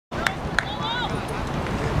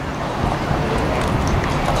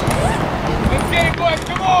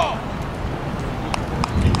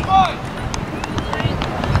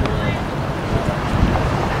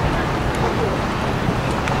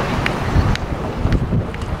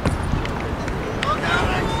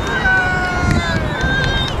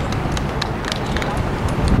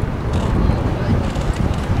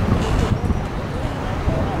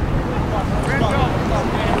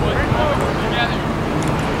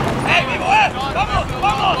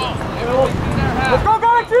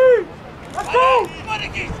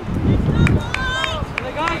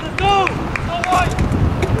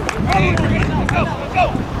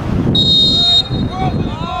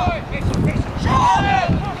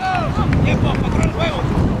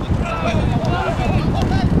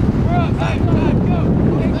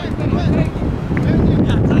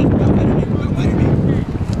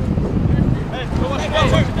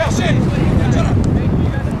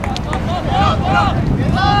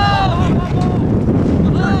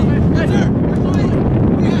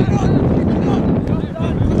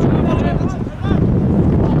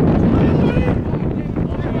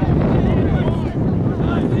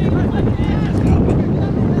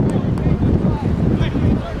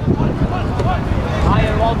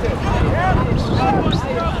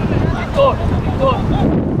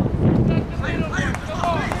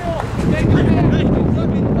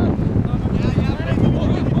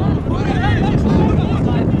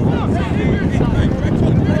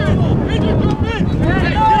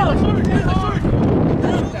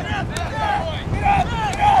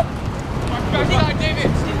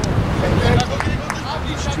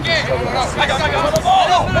Hey, good,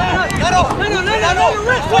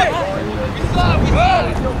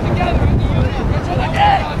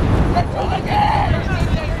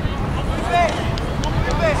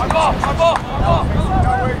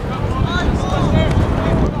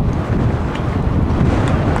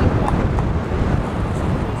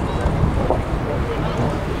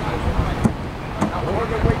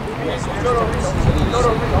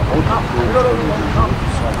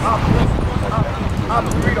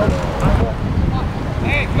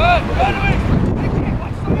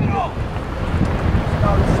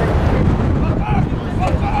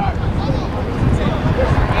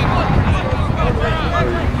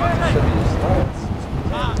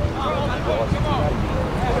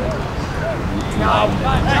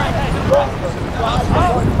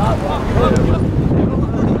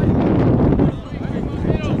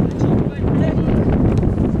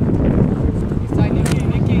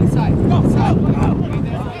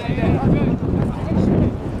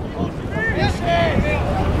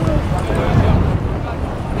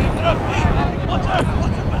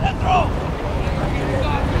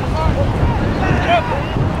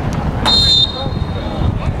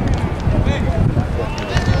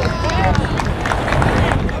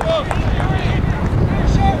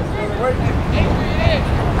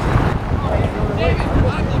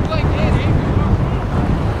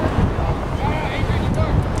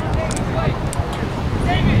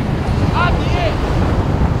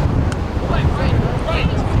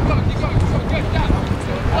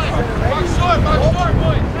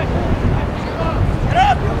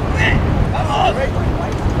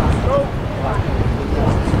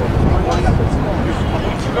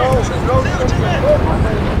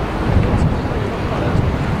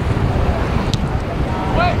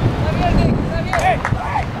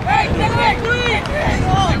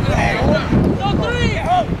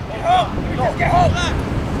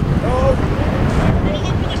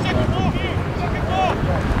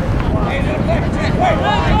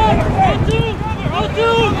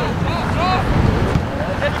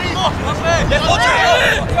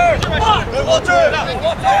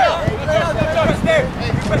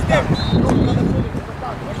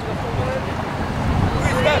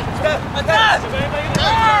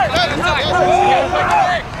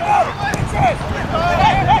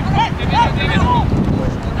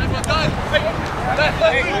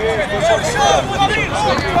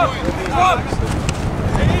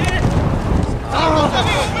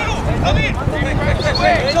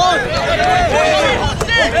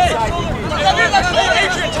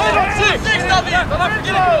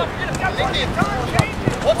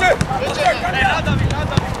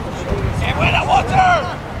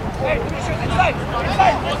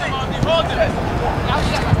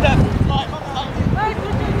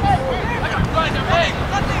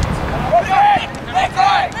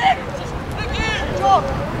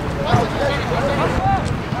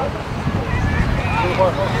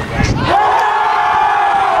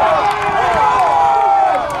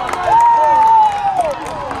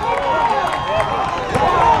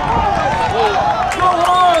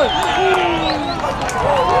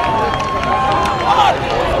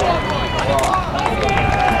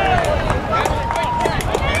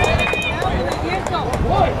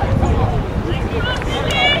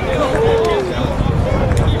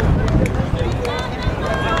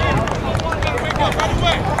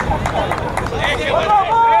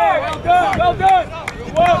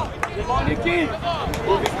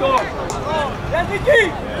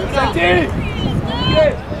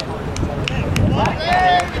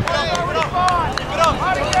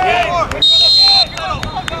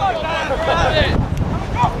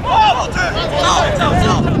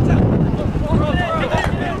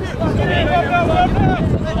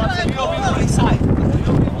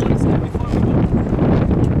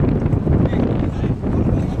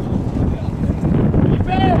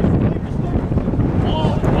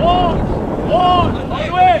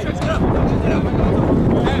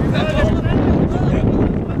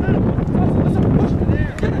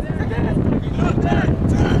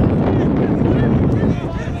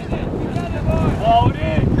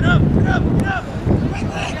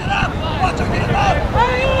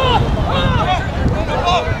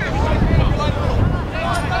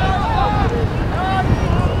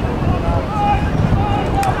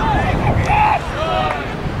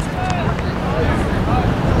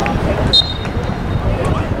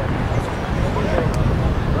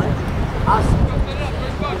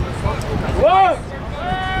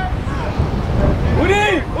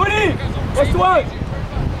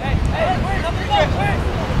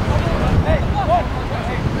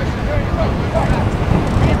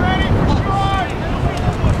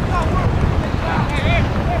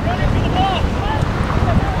 Ready for the ball!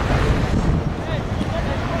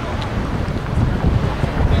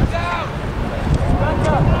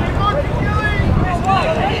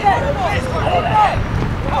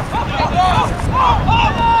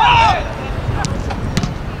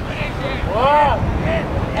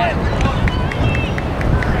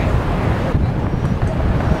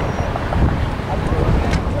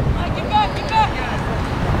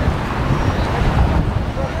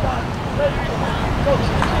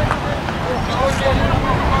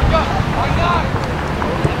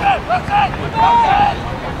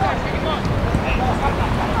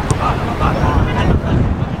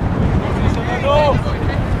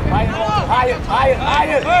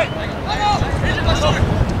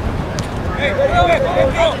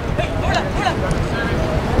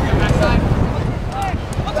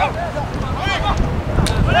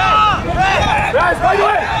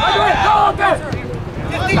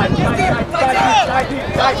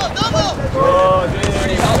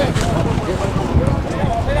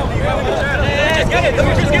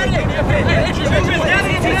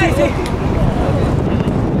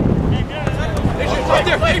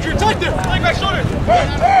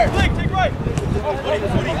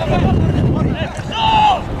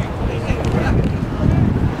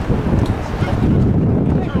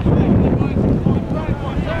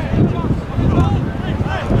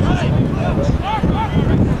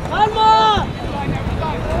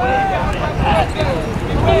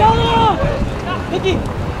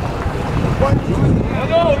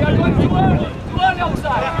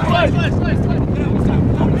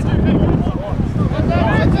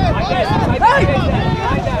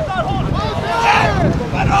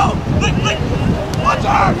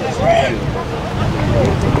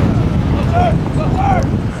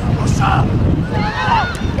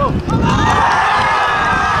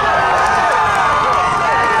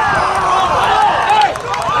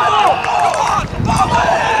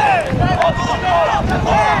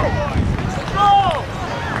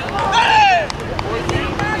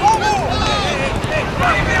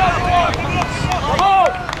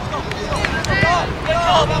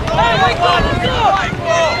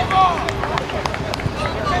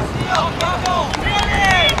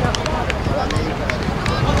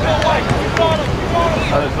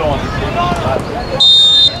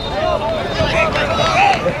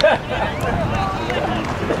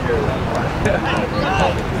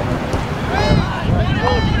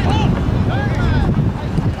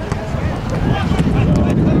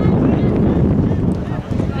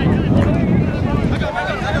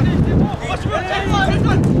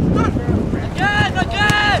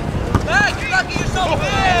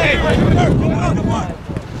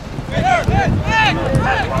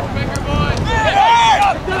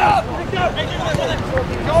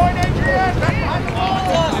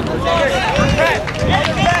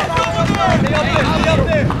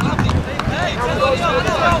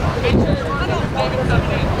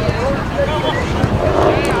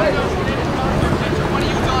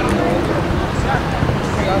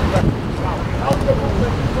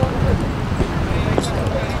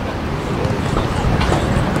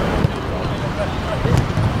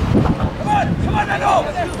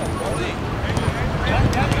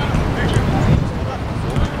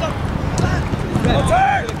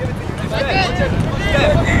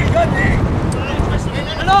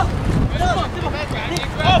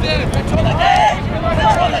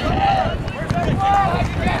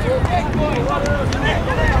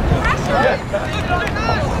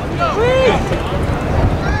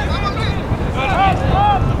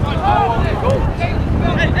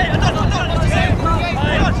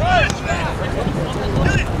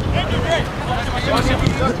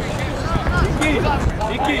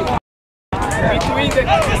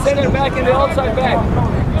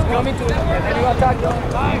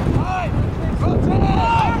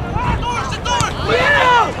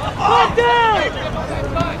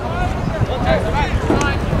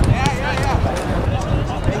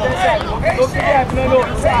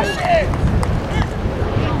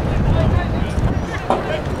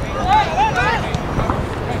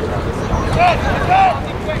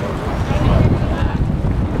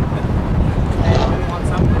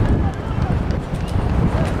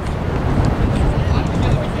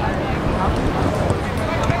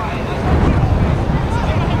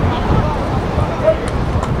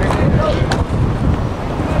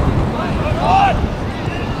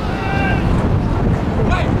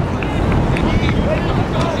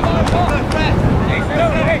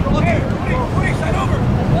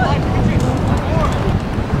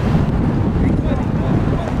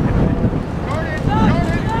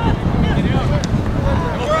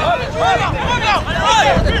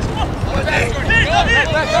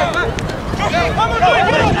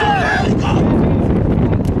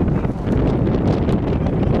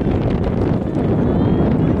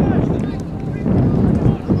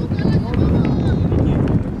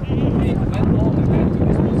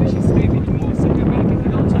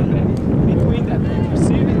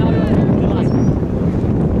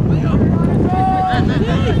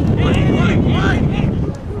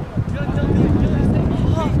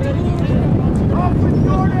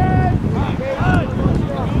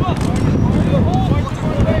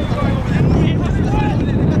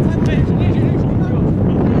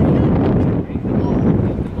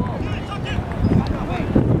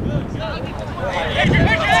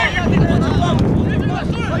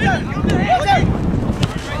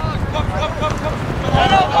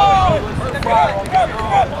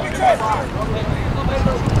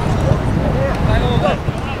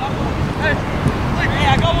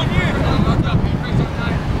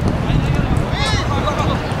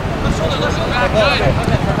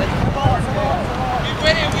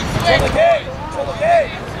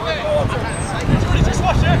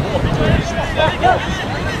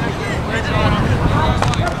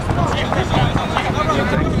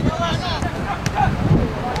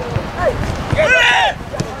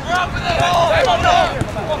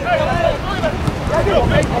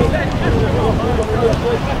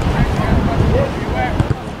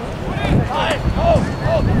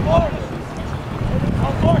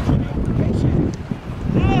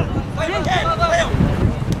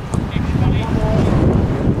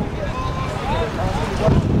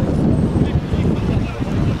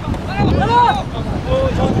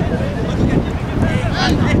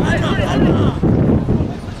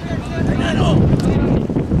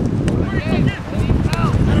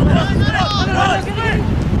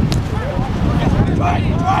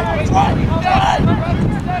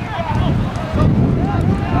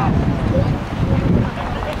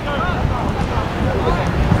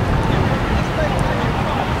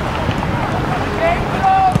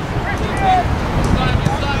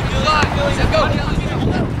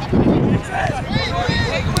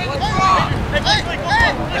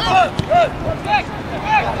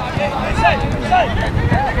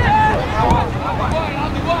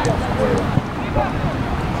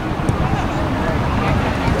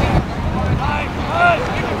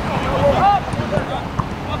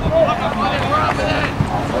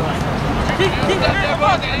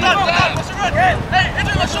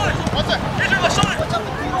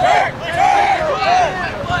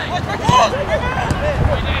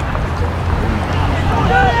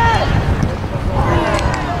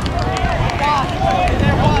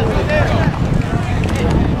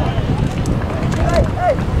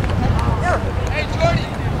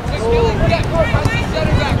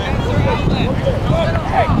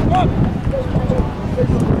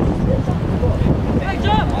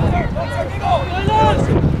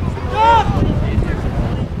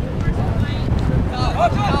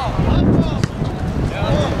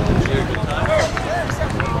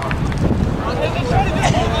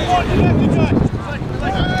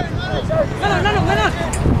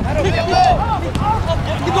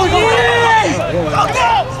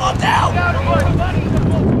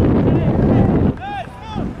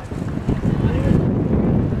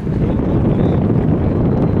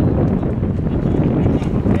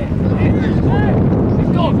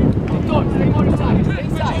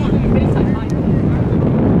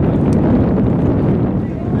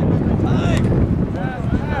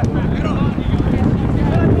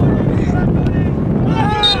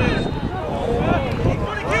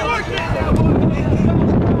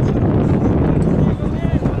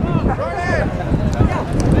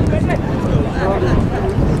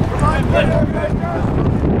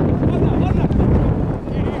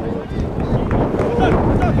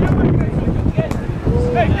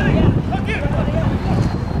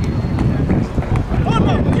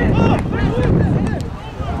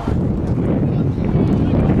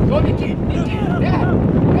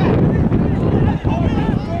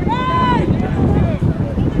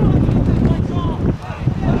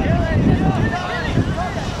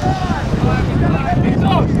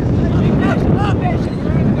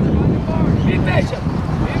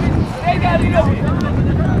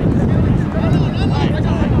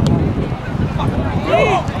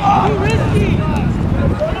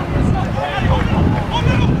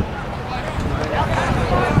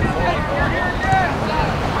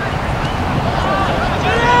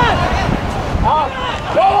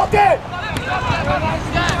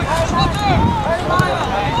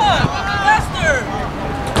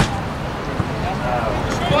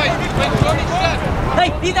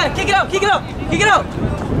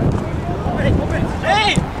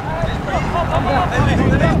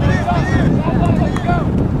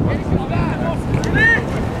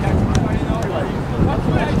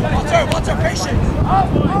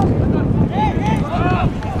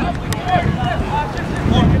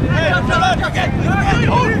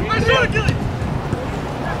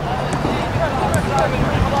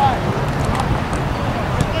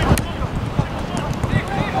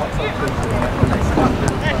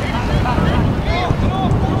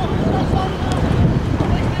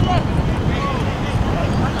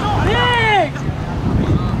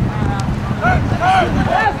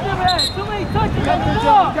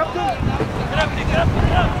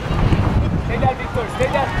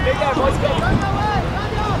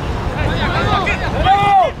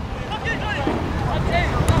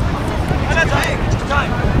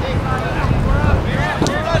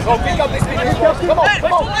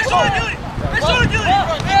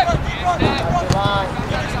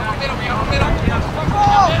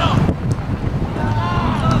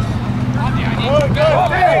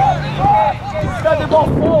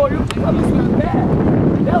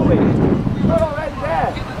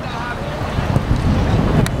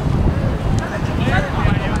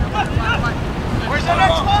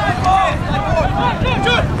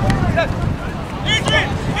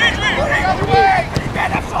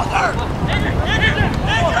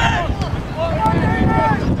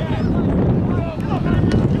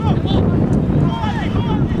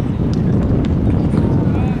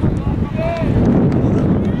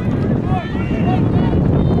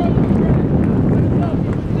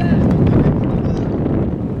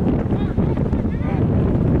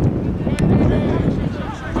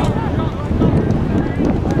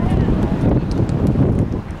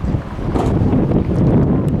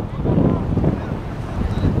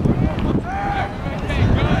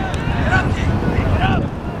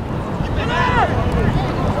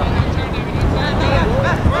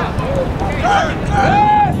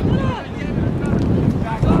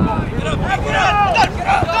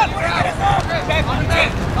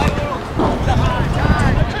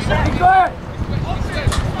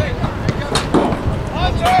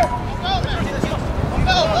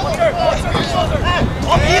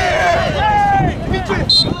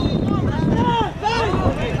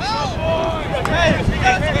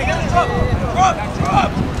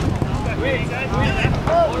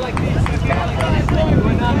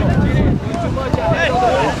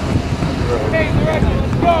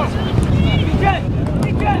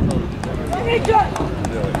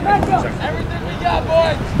 Everything we got,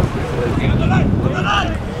 boys!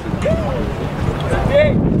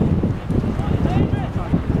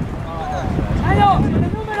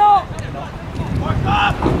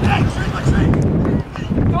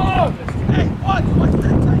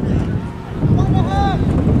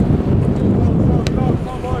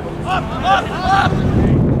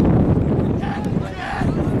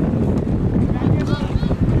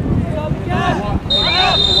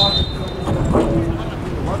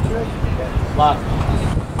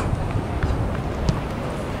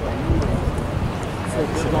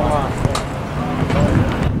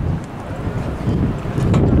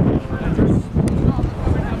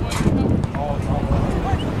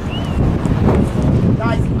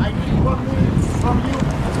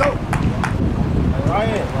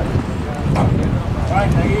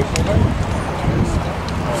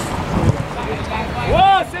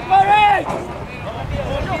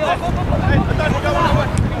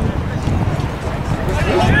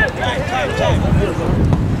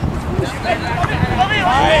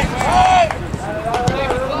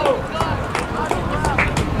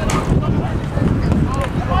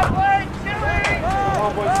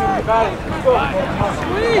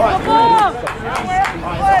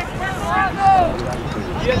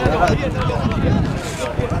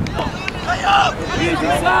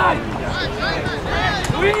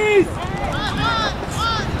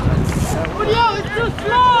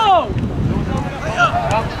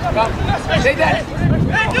 Take that!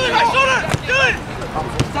 Hey, do it! Right shoulder! Do it!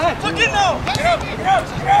 Look in now! Get up! Get up!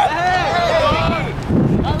 Get up!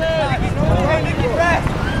 Hey, Nicky, press!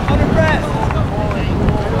 Under press!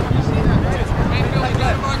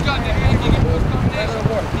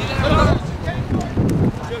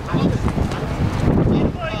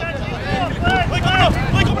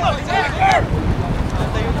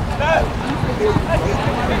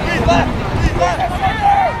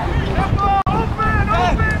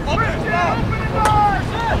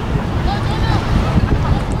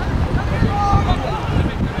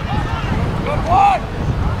 Good ball!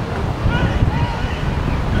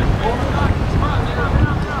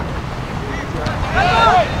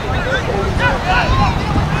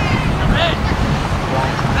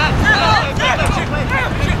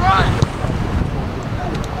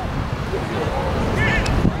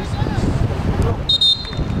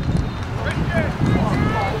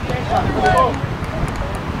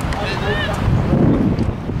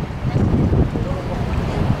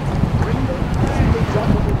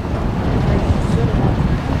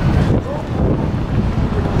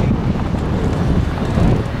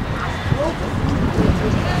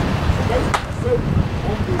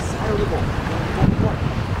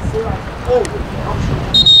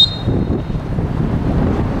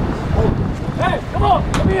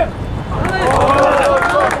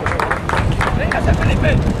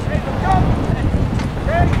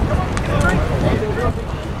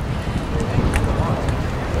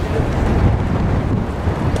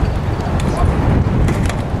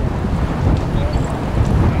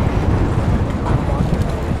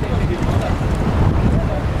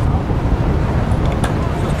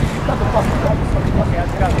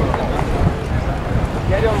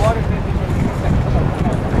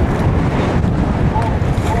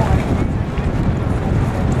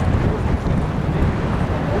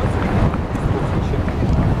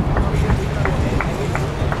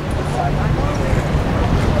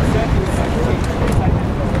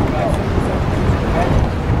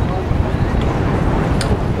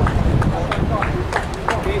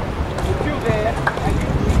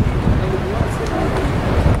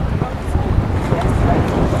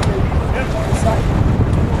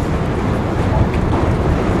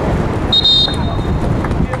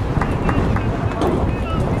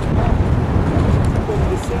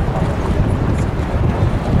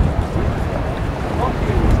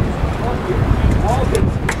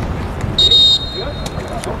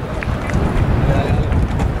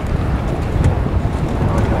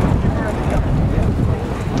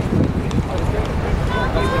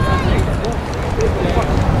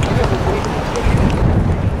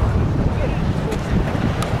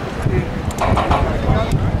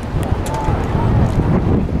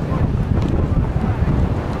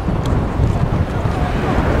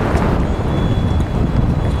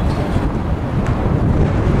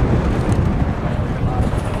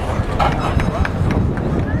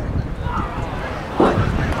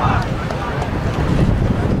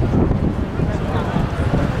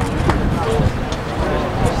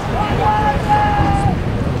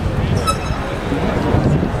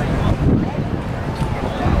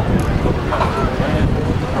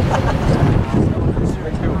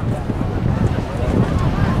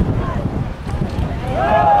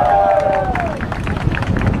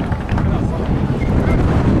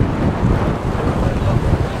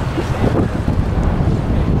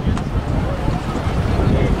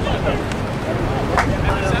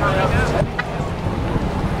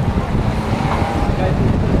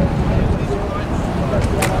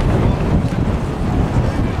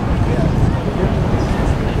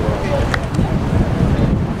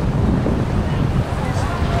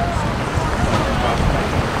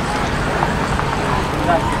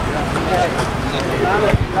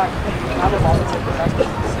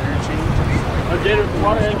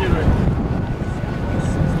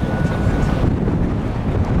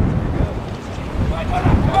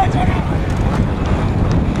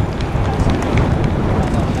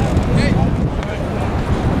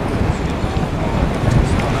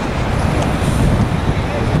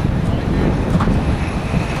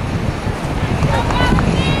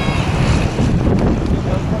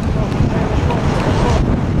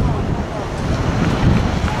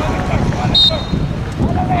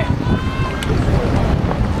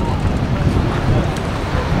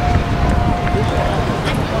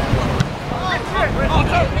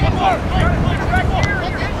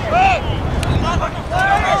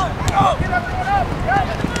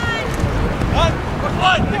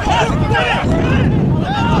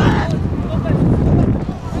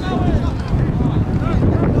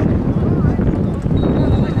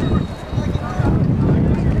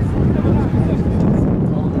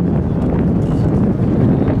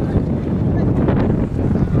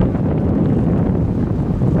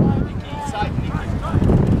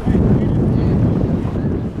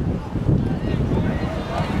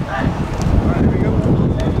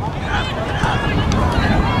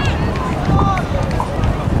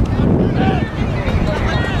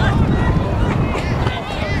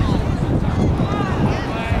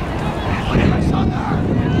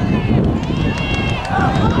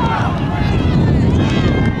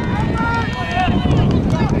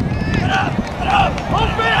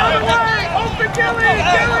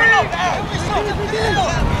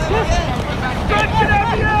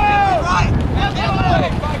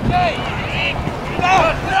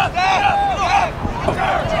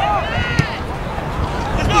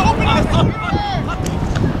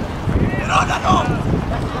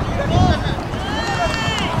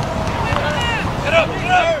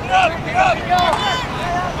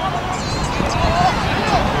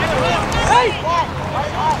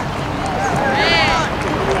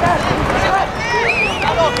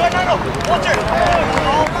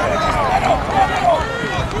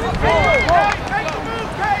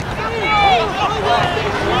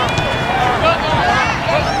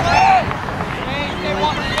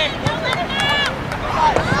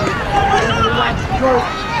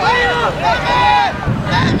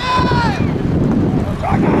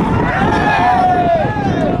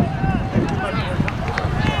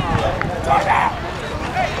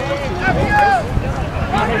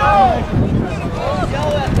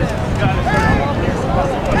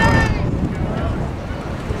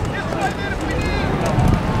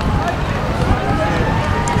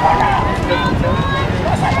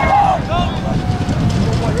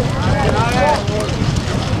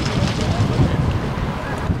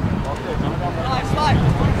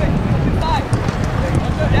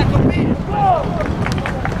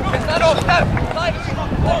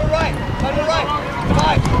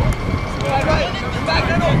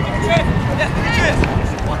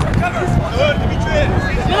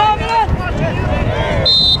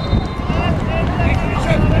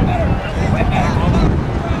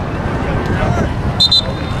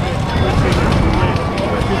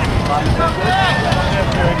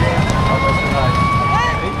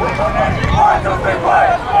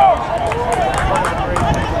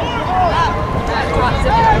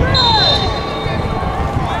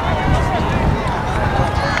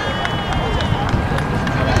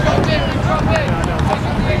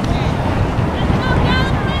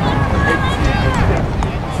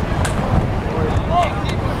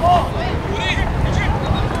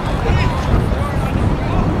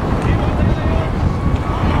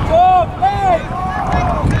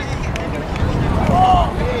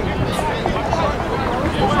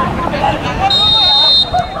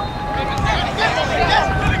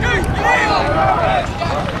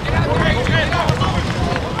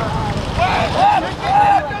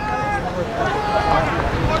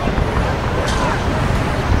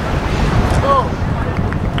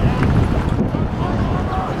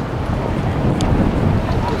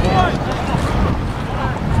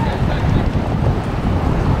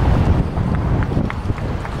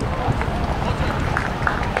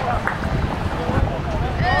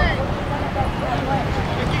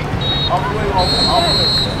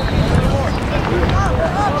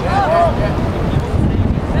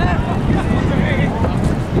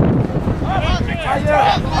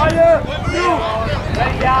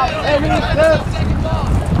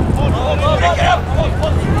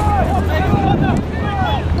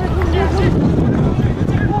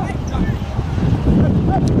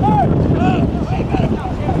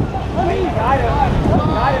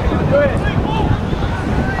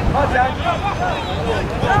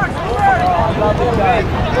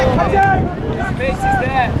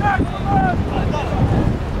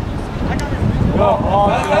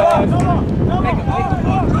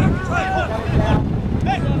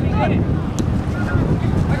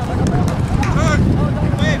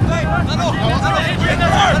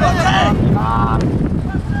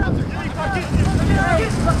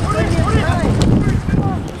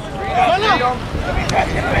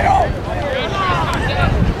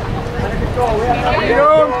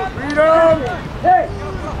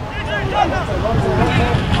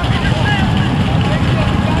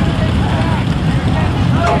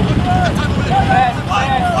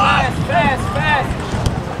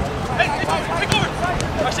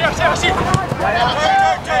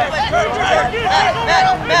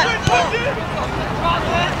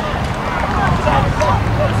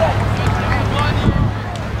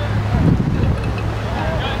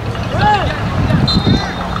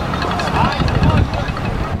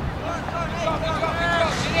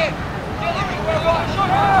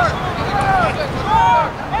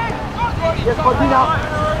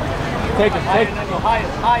 Take it.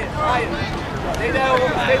 Higher. Stay there a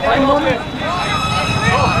little bit.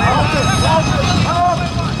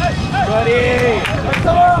 Buddy.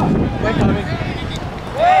 We're coming.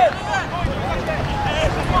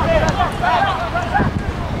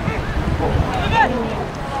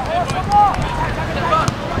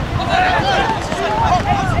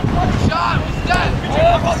 Shot, what's that?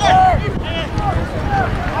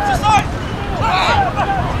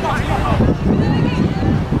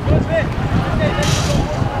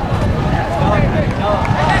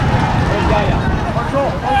 Go.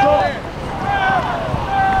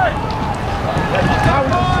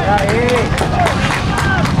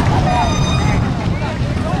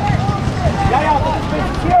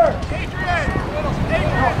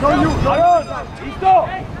 Listo.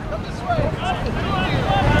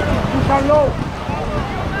 Push low.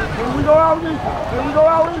 Here we go, Audi. Here we go,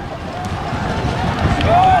 Audi.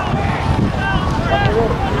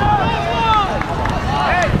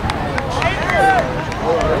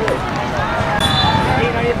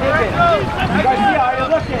 You guys see how you're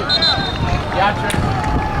looking? Gotcha.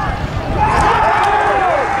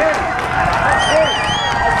 Okay.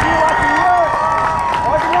 I see you watching you.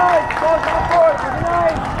 Organize. Close on board.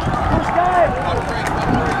 Organize. Push guys.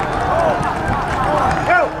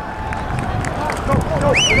 Go. Let's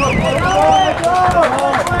go.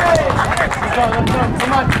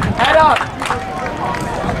 Come on. Head up.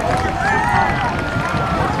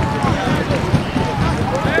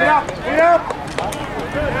 Get up. Get up.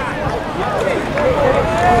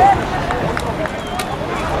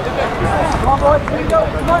 Come on, boys. Here we go.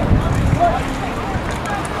 Come on.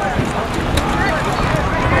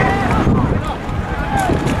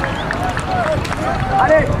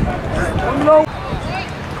 Allez. Come low.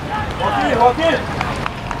 Walk in.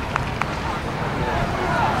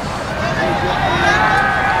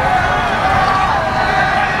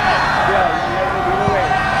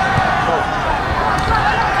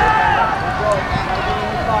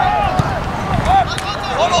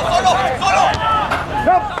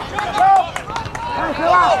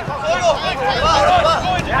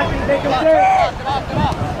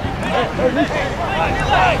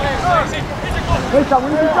 Lisa, we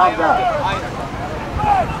need to jump there.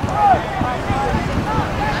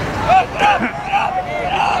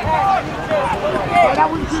 That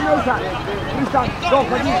was too Lisa. Lisa, go,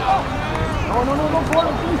 continue. No, don't fall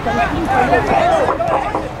on Lisa.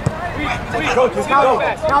 Coach, now go.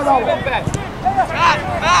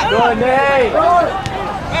 Good, Nate. Good.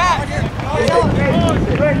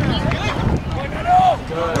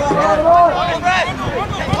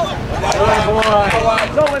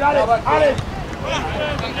 Go with Alex.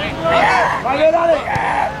 Right in, Alex.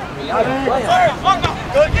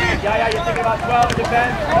 Yeah, you're thinking about 12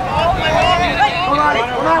 defense. Come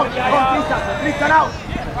out. Lisa out.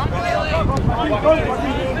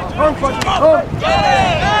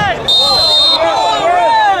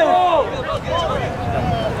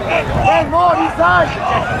 Hey, more inside.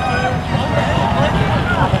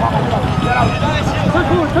 Push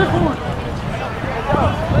forward.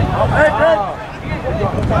 Hey.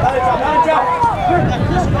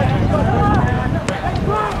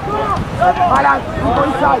 Balance,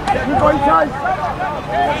 you go inside.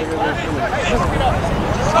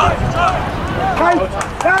 Hey!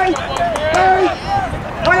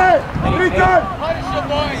 Return!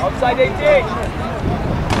 Outside 18.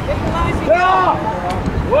 Yeah!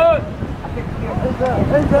 Wood!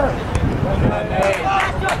 Enter!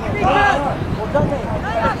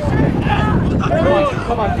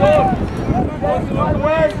 Come on, go!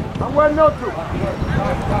 I'm well not to.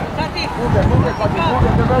 Move it.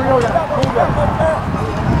 The very old. Move it.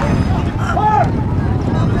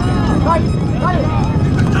 Right.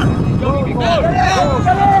 Go.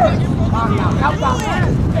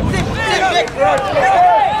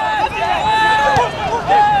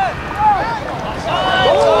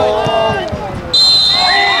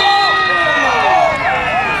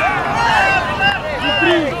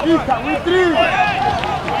 We three.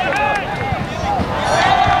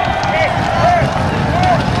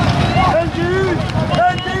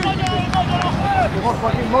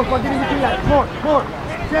 More continue between that. More.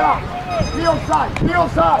 Get out. Be outside. Get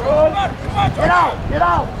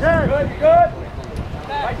out. There. Good.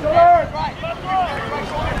 Right shoulder.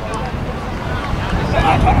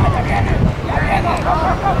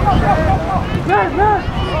 Man.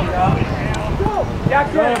 Go.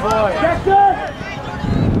 Jackson.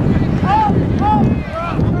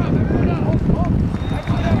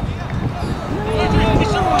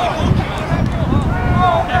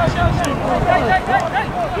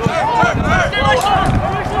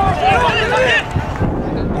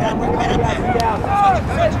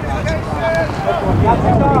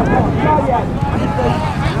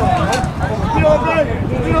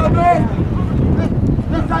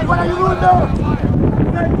 What are you doing there?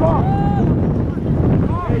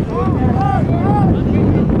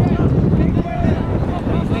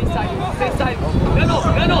 Stay inside.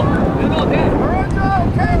 Gano, there.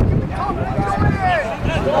 Okay, keep it calm.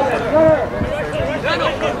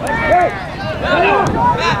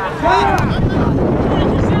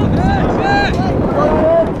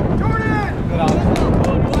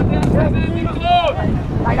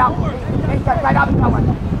 Tight up, kawan.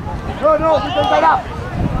 No, we can tight up.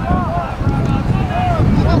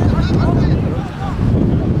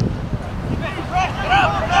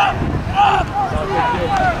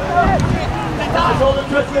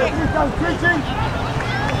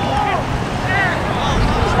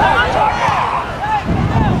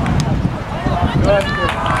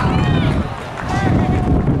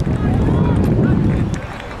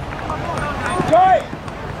 Joy!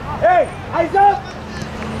 Hey, eyes up!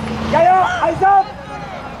 Gaia, eyes up!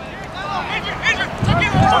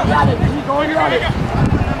 You got it, keep going, you got it.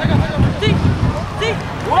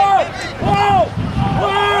 Whoa! Whoa!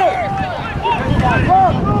 Whoa!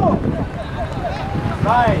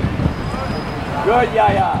 Right. Good,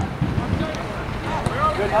 Yaya.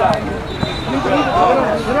 Good job.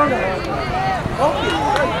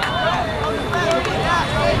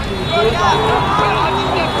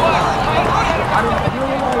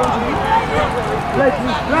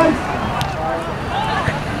 Place.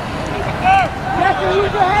 Yes,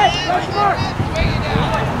 use your head. That's smart.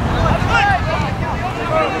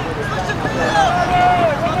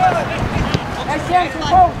 Nice chance,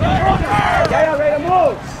 go. Yeah, ready to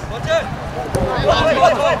move.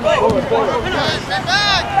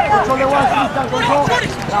 Control the one, control.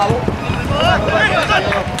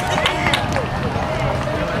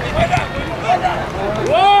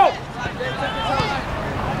 Whoa!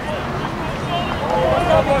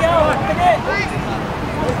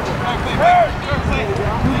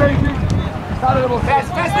 Fast,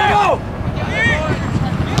 go!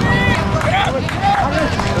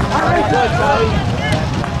 Good, Charlie.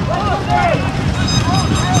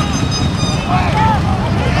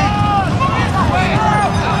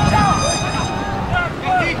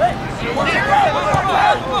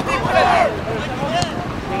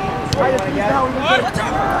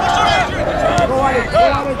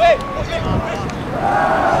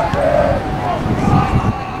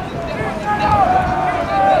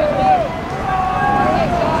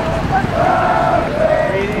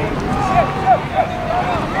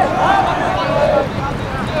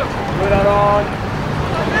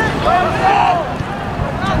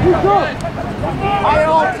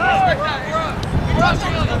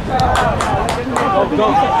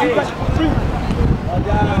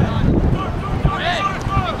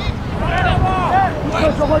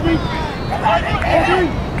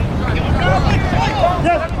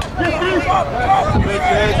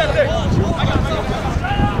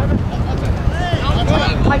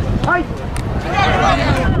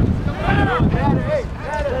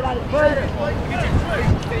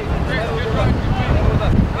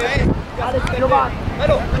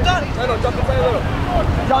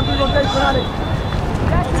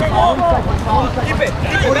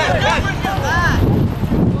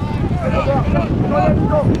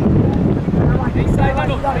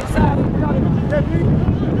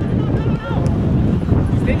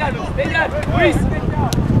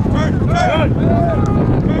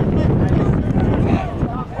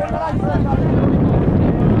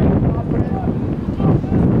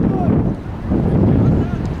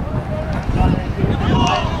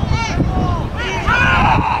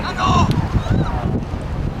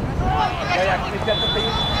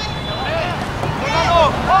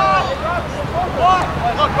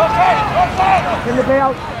 In the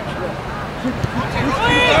bayout.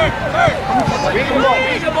 Take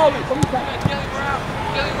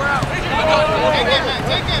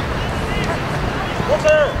him. What's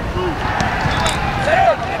there?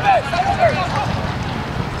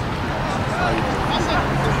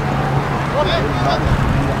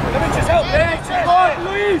 Let me just help. Hey, check on,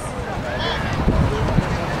 Luis.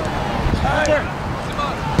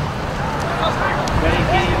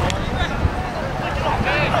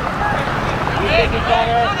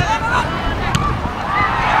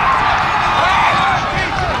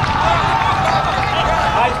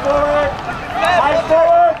 Eyes forward. Eyes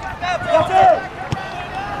forward. That's it.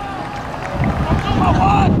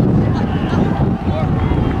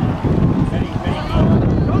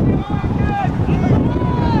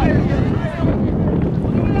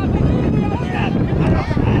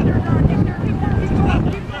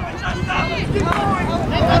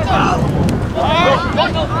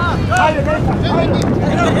 Haydi,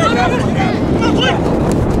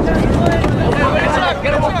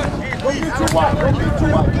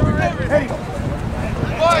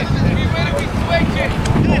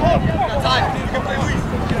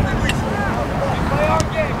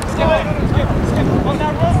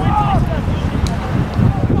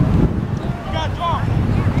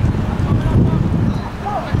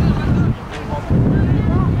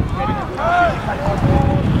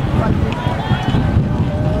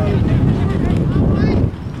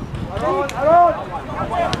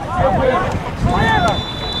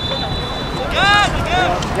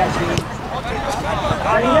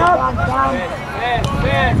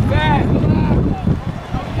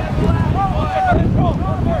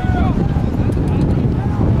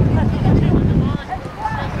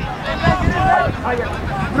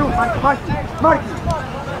 Marky, Marky.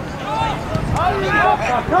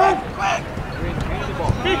 Come.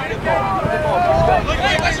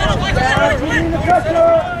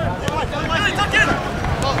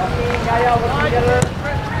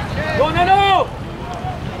 Go, Nano!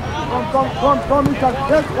 Come, Ethan.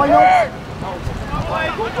 Yes, why not?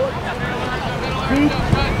 Feet.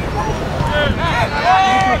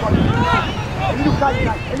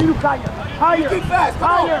 A little higher. Higher. Too fast, come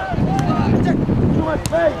on. Higher. Too much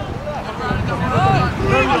space.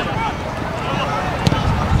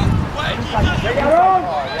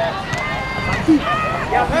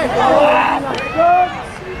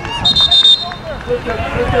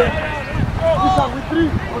 Listen, with three,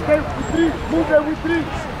 okay? With three, move there with three.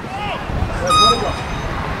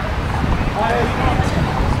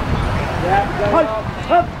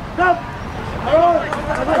 Up.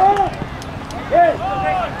 Hey,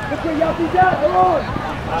 look where y'all see that, come on.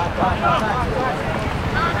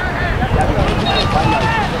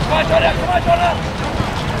 Come on, Jordan!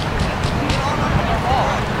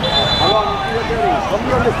 Come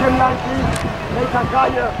on the same line, please. Make a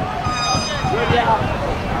higher. Yeah.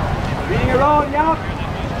 Beating around, yeah.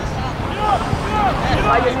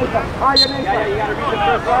 Higher, Nathan. Yeah, you gotta reach the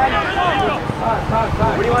first line.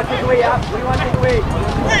 What do you want to take away, yeah? What do you want to take away?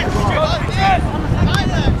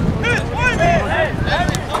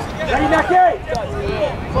 Ready, Mackie?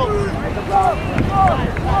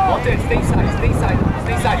 Walter, stay inside.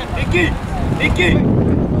 Nicky!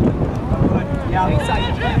 Yeah. Stay inside.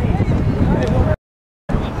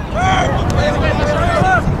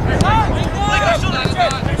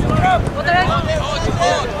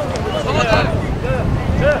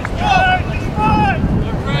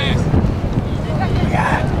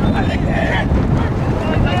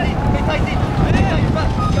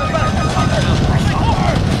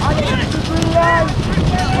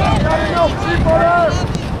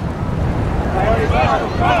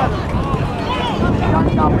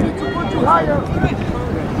 We need to put you higher.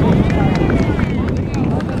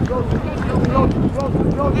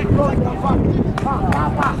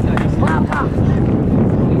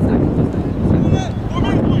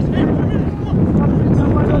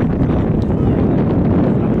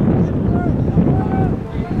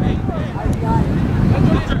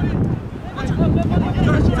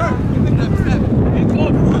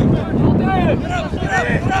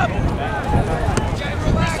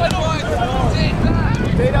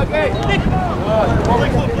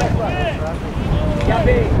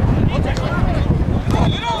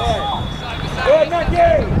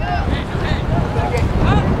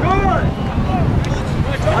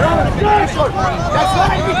 That's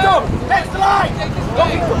line, Victor! Next line! Go,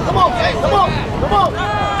 Victor! Come on!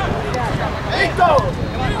 Victor!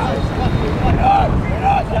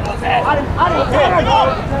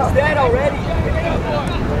 He's dead already.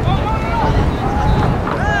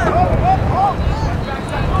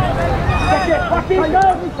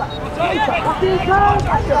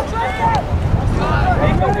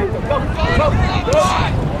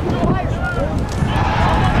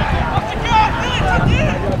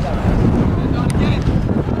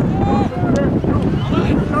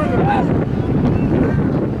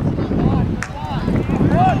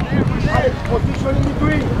 Position in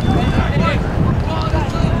between.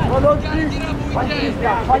 Hold on, please.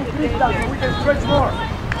 Find Krista, so we can stretch more.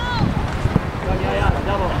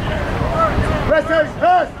 Press.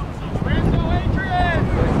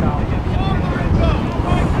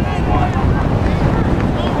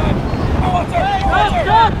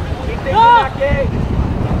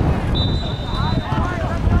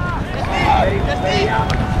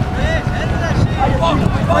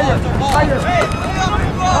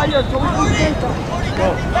 Higher, so we can take them.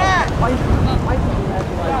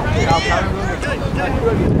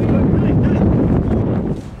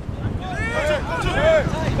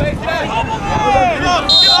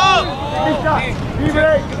 Be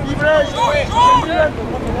brave.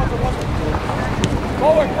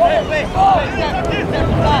 Forward.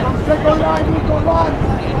 Second line, Nico, run.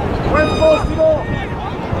 When possible.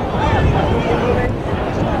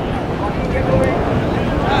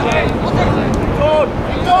 Good.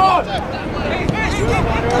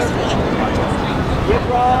 Get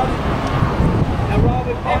Rob. And Rob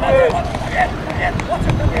is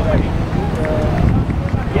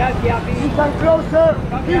Ethan closer.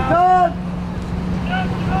 Ethan.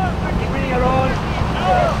 Keep bringing her on.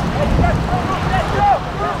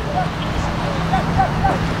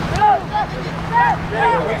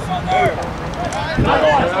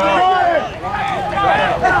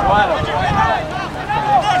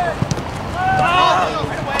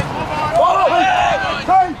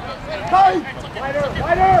 Tight!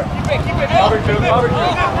 Wider! Go,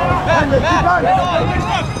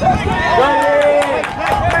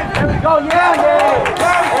 yeah,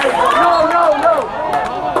 no.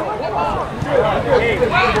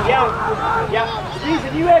 Yeah.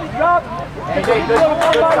 Reason you had to drop. Hey, good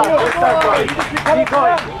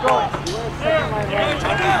start, Keep going.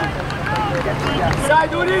 Side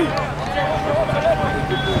duty.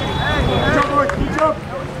 Keep up.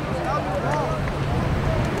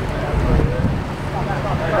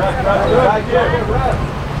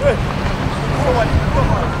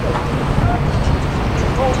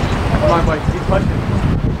 Come on, Mike. Keep pushing.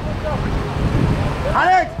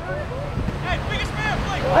 Alex! Hey, biggest man,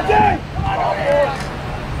 play!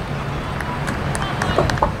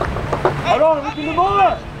 Hold on, we can do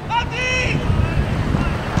more!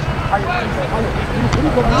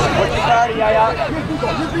 What's your party, Yaya?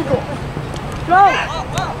 Go!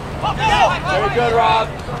 Very good, Rob.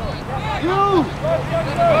 You!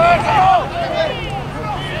 Let's go.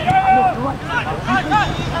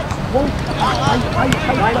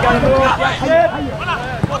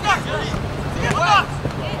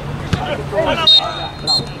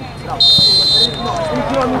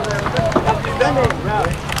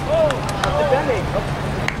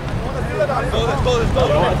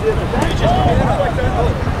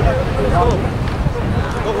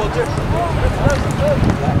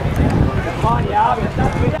 Come on, yeah.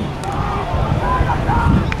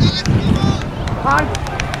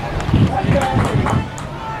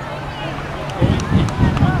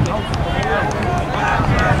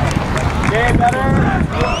 Okay, better.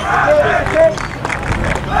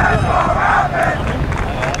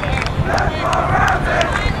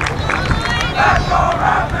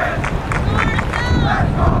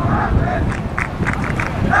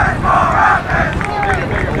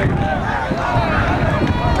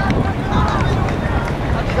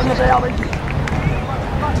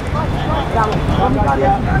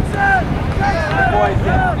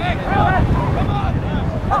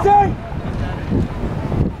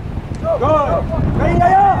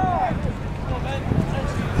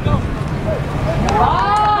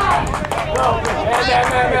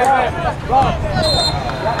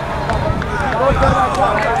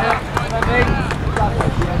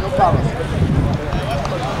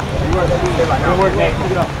 Good work, Nate.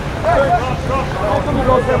 Keep it up. Two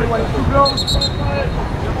goals, everyone. 2 goals.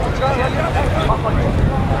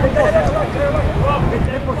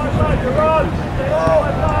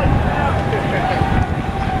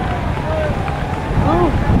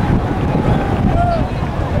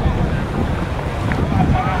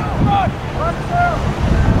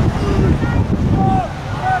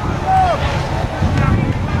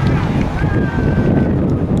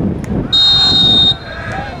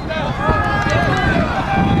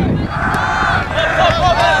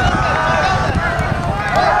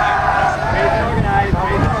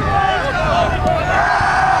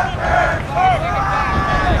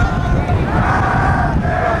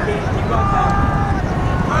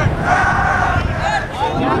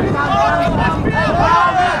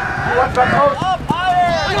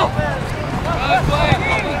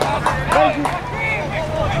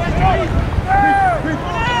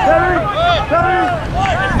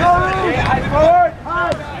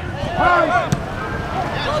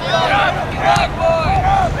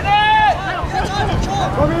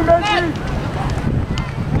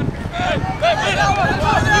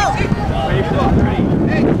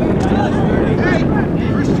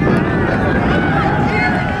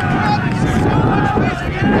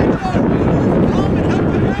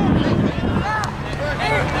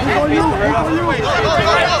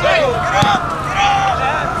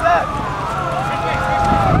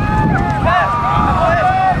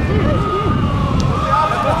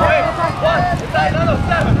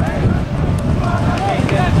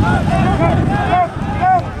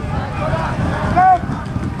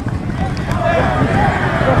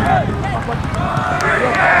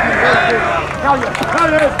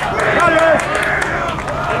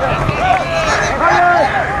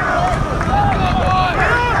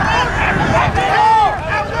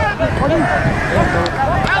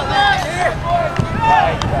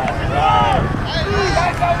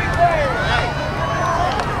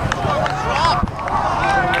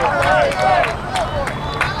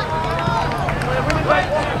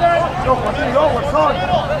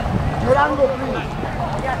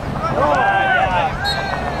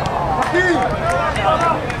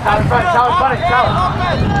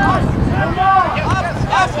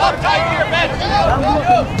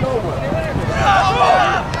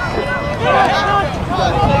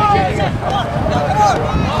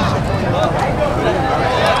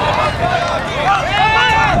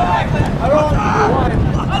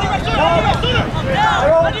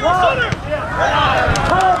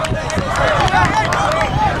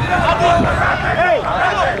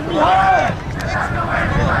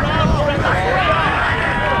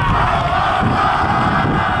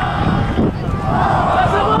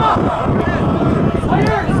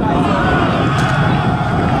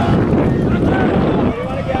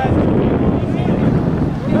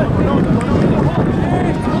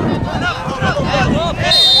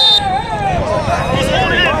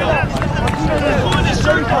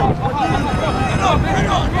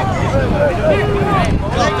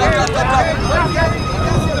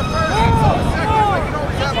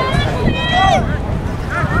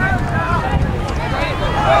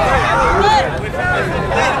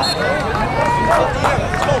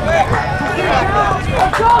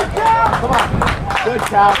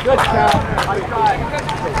 Scout. Good scout.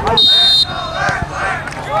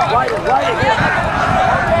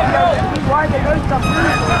 Right, they lose some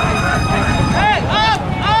Hey, up!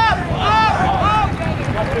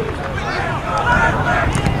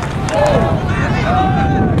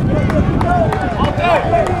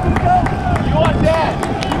 You want that?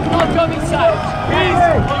 Not come inside.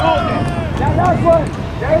 Easy. That last one.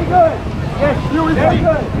 Very good. Yes, you is very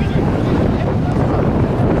good.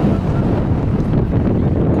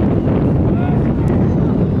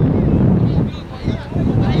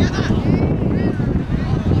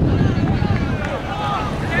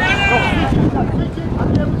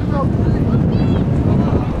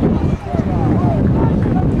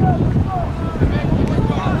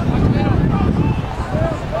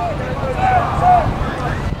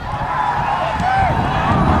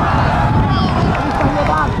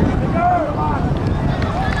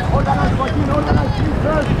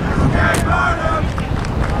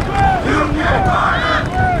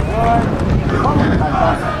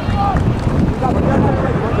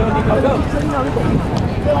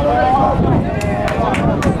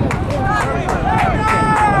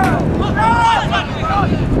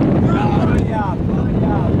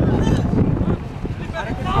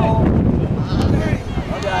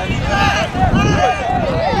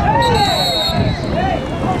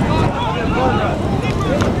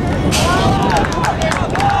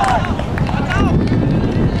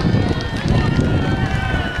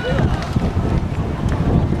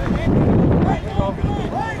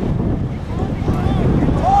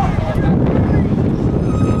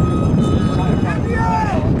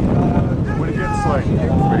 Offside.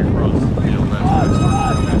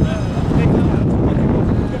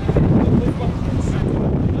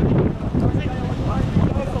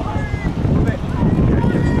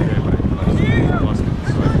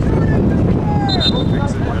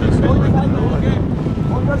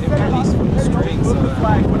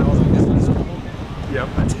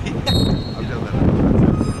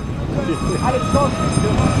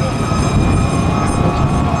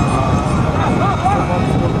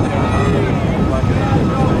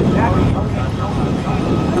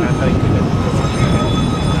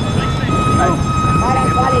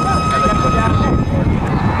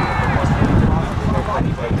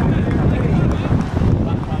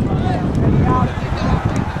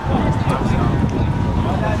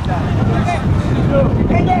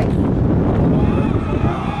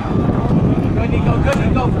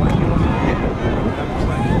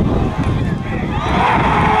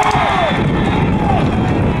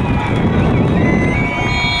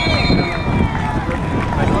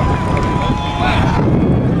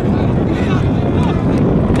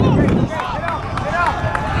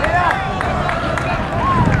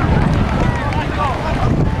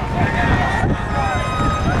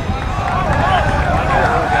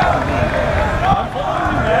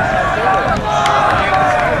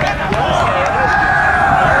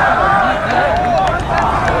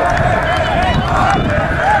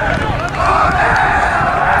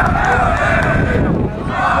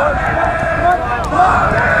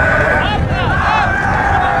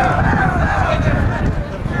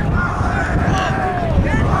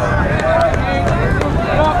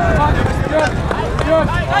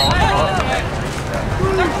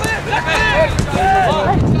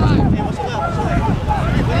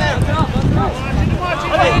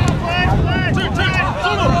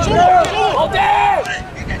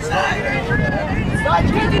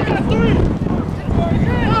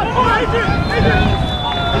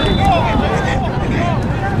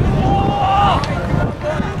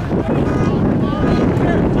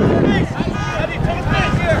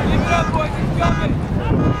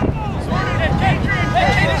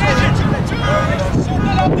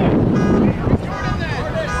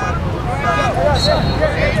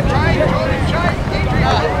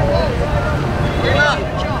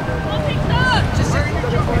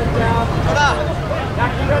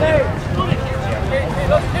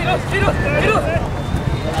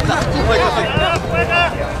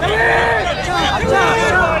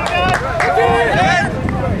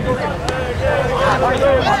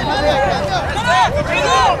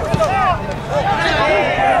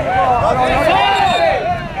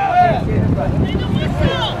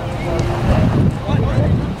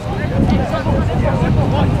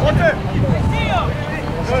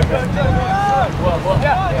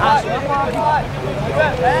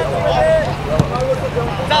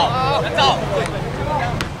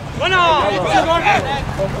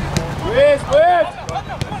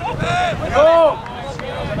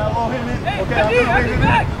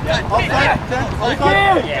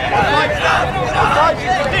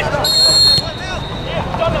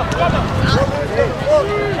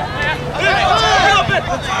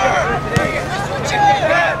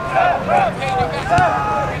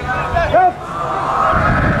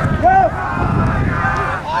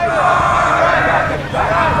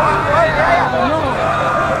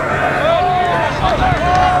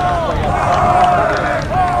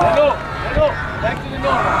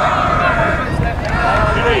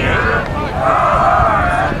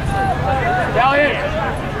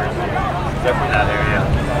 Definitely that area.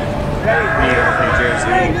 New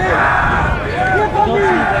Jersey.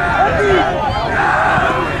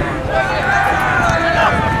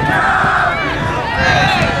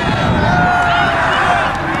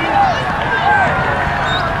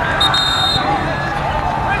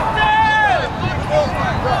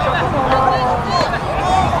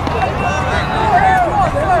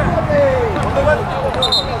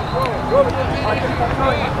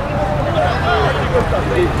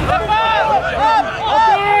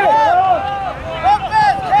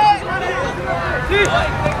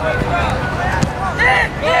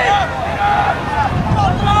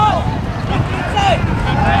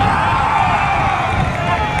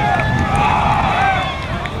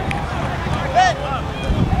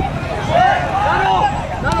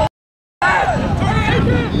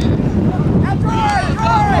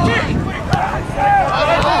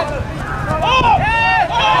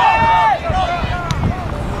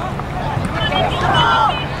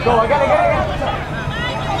 Go, I got it.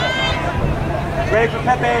 Ready for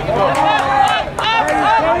Pepe. Go.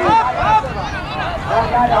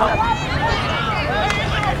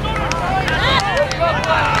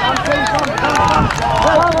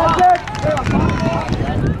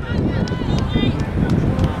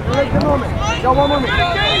 Take the moment. Go, one moment. Go,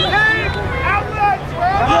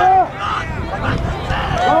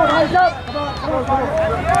 rise up. Come on.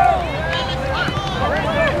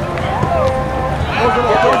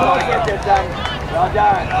 Get this done.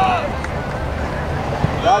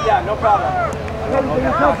 Well done, no problem. Should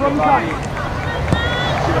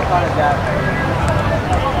have thought of that.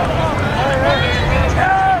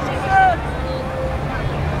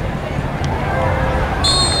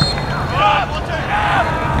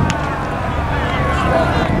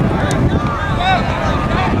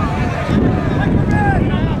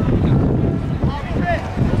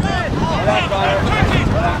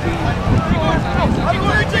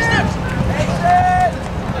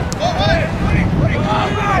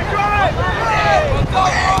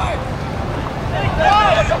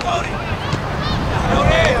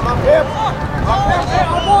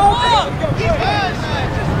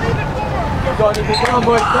 Come on,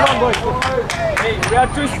 boys. Hey, we are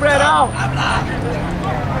too spread out.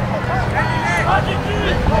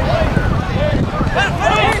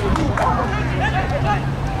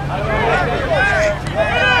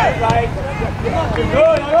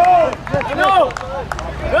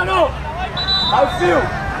 No. I'll see you.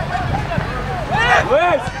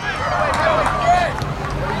 Where's?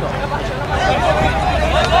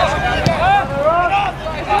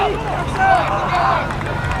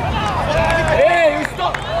 Hey, you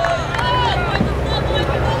stop!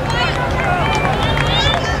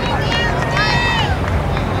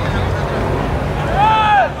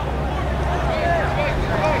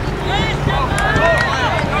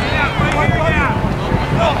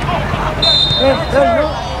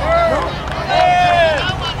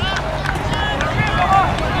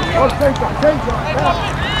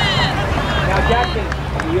 Now, Jackson,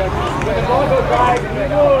 you have when the ball goes by, you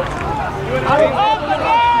move.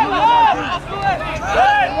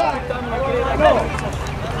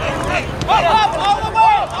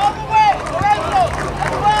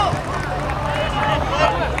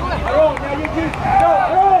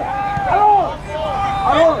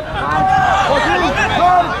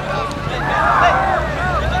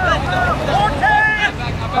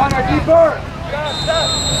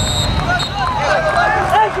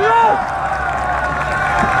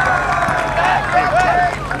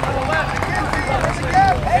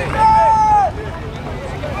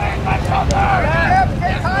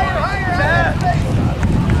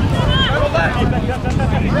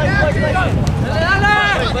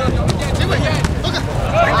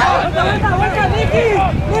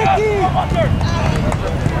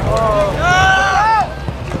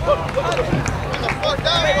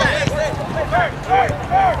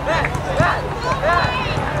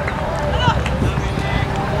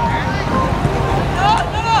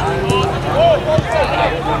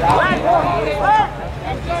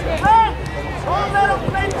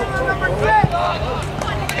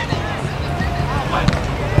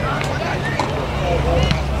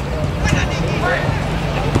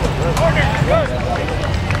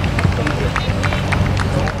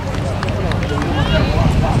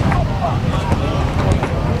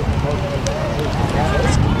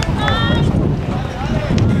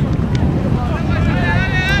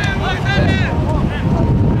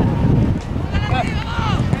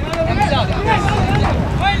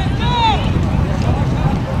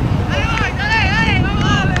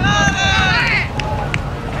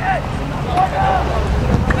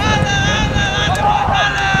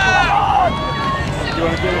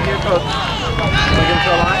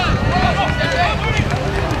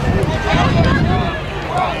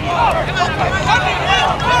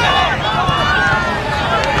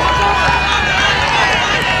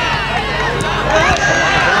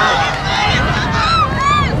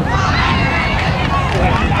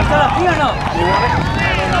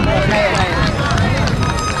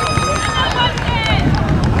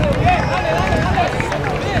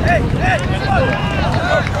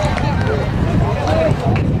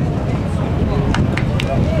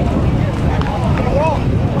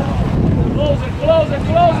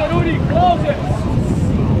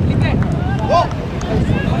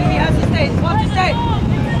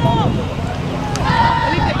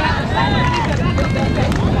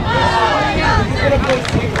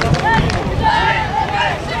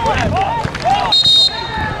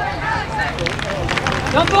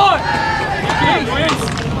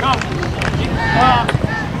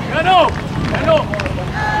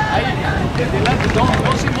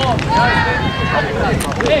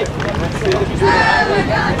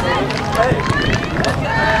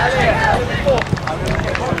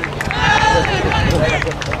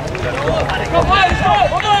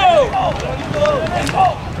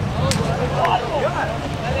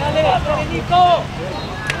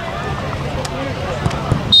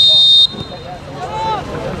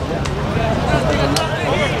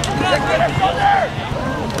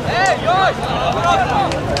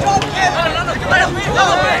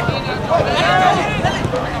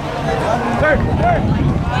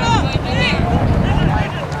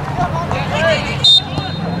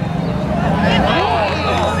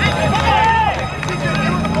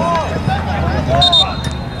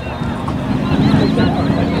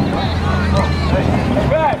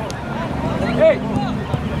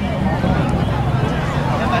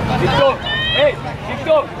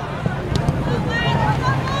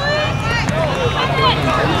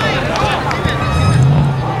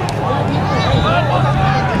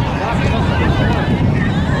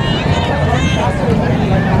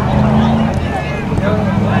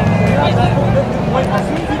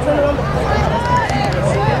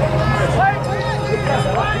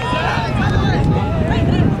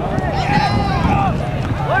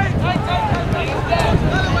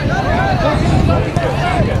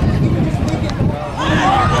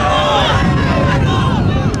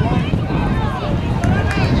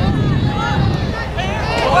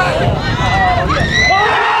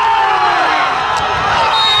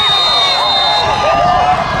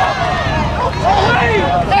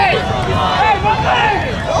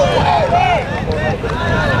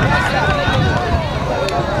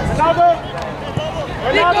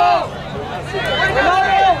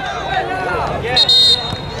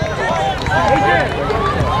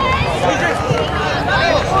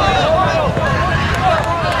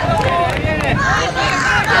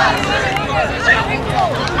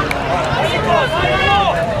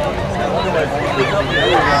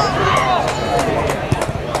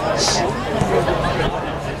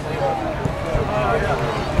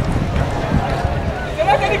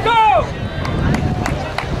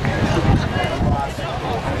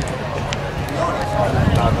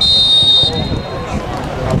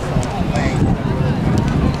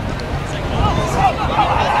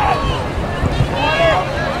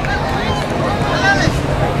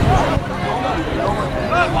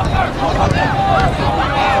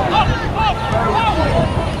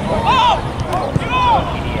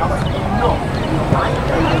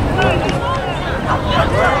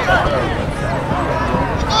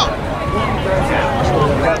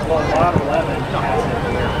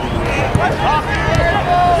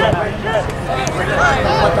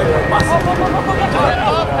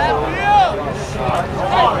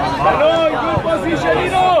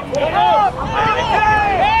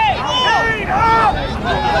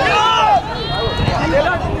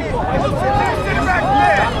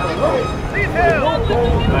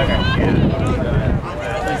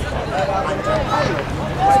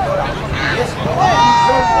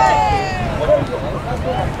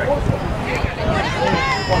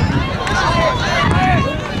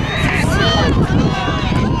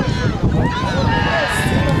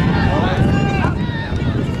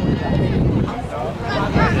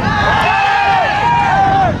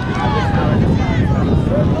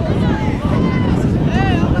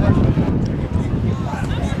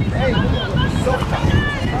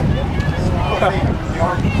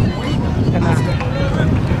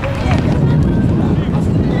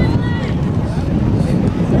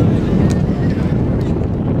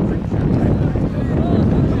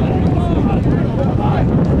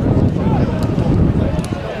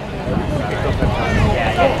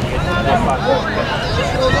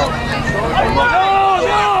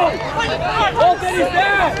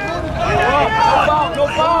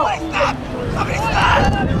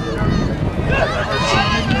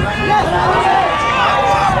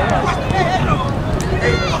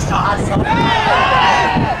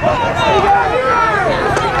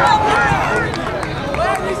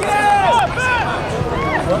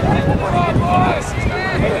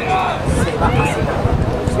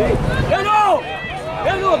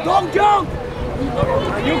 Don't jump!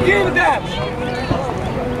 You give them!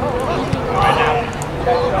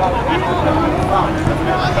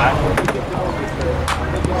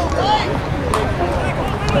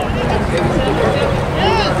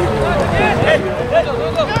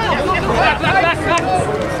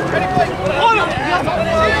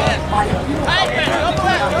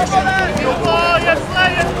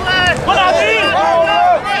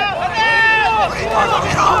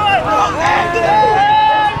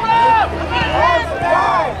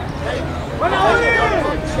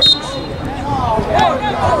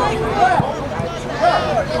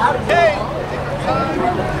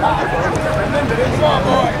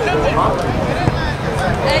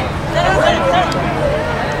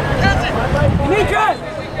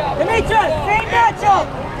 Demetrius, same matchup!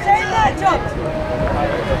 Same matchup!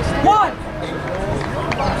 One!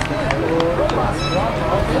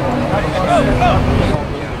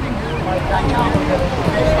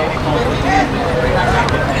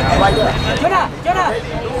 Jonah!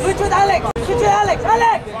 Switch with Alex! Switch with Alex!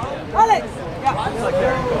 Alex! Yeah.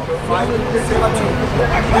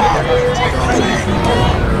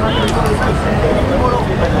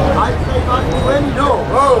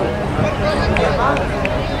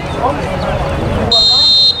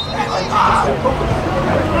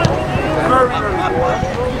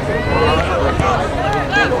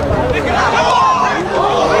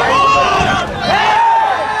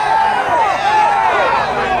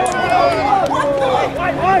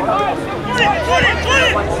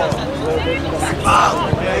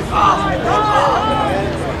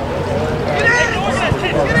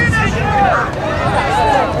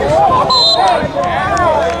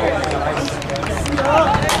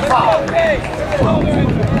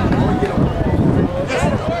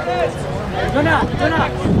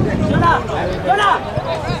 Jonah!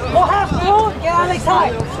 Go half through, get Alex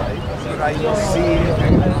high.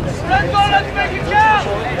 Let's go, let's make it count!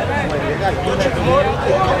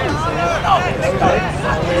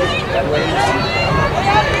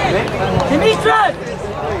 Demetrius!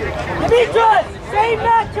 Same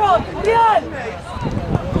matchup! Julian!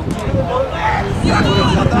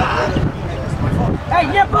 Hey,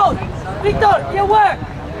 near post! Victor, your work!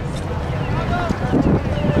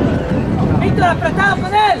 Victor, apretado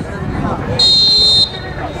con él!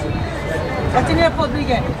 Casi near post,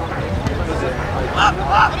 Miguel.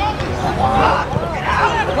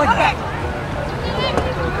 Watch back!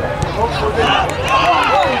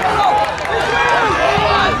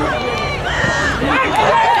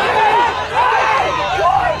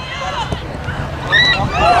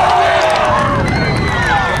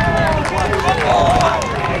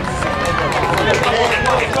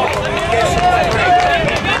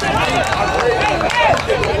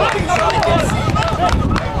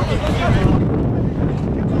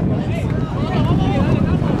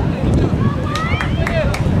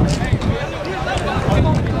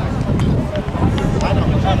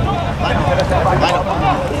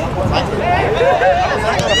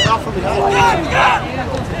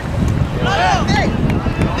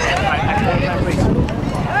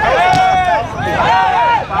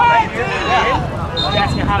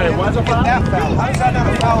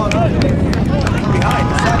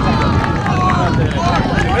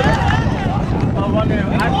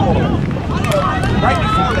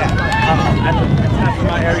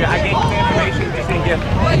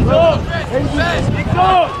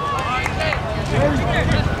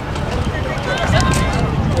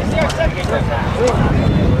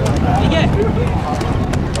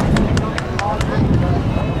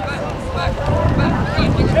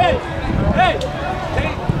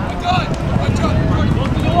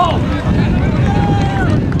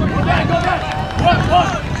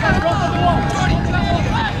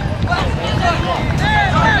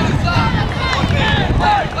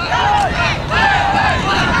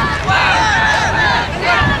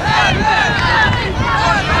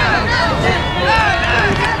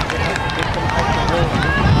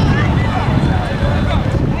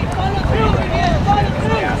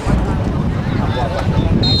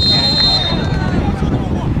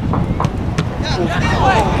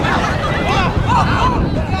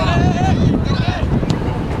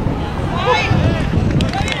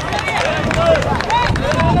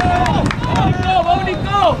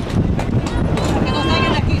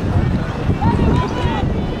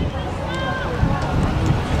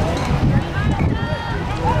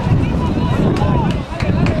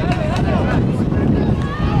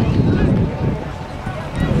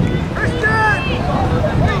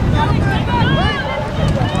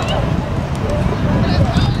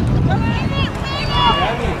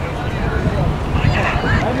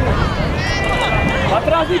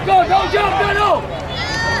 Don't jump, no!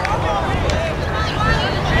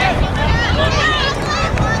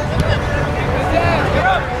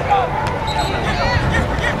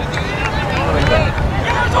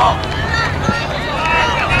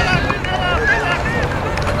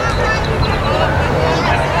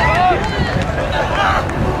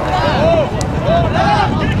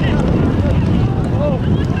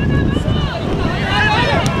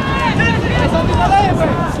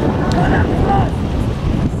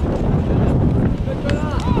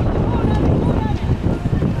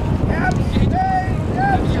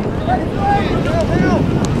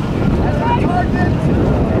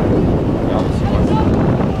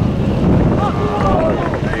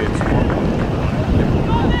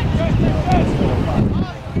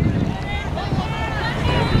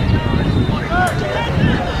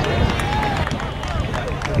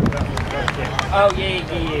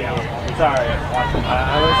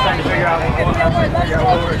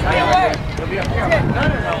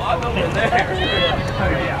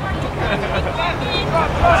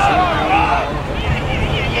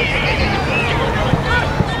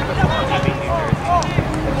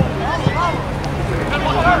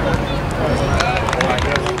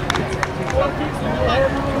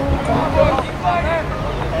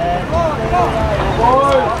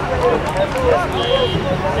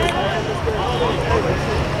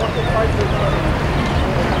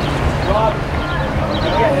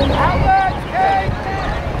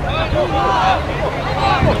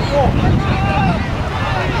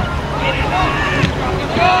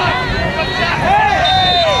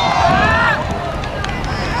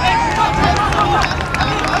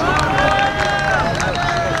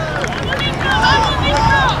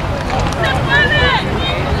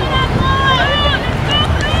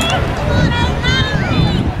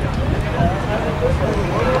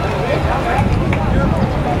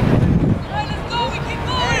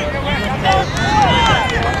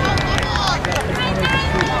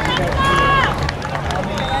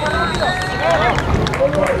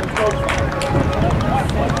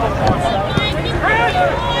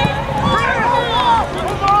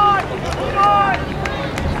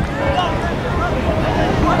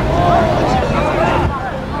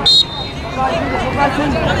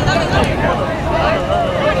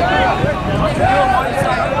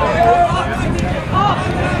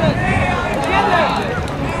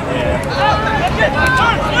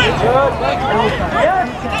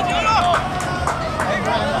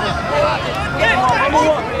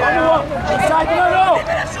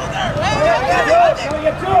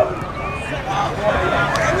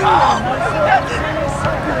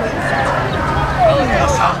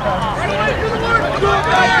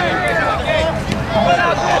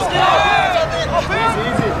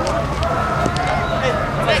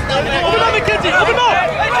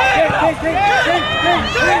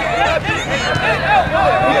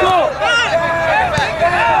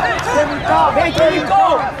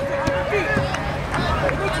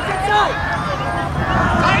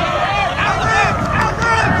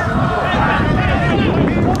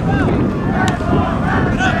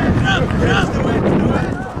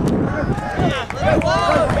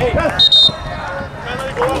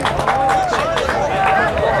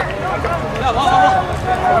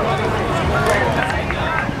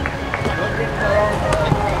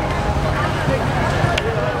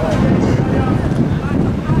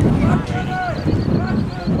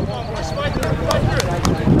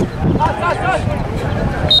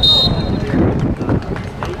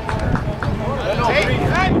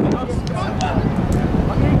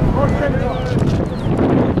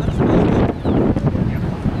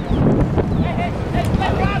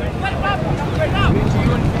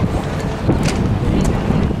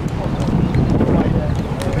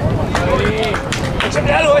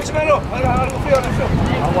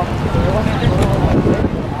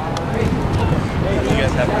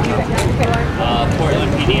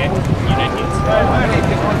 Portland PDA, United.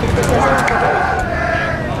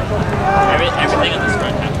 Everything on this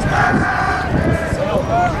front happens.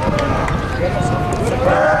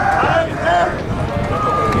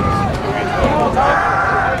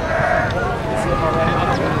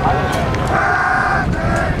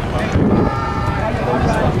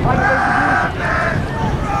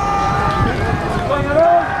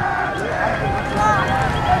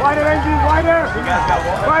 Wider, Benji, wider!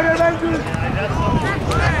 Wider, Benji!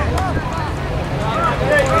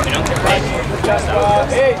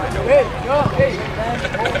 Hey, go, hey!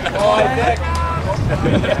 Oh, Dick!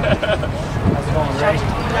 That's going right.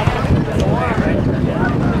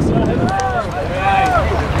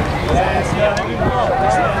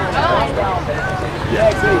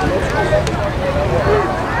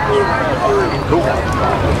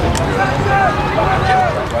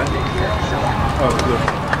 Oh, good.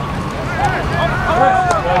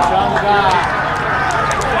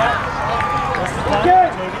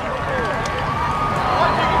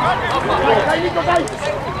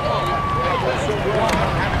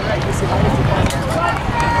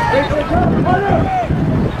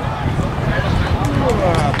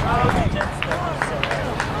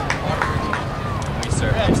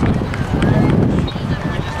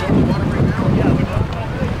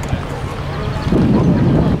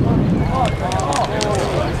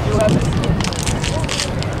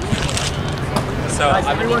 So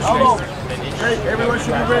everyone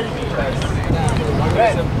should be ready.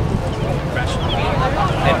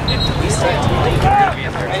 And if we start to think we're going to be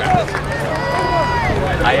in their traffic,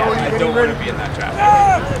 I don't want to be in that traffic.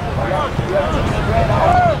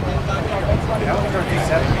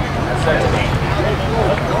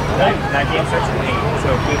 That game starts at 8, so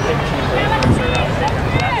if we take 2 games,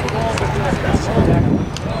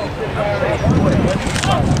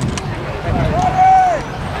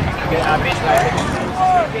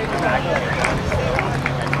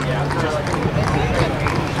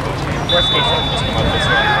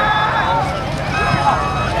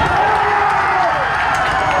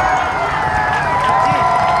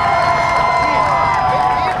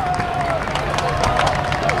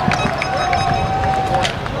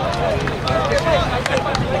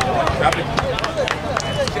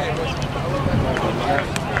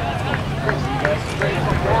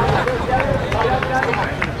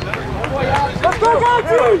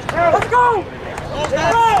 go!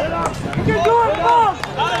 You can do it, come on!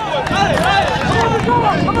 Come on, come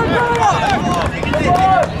on,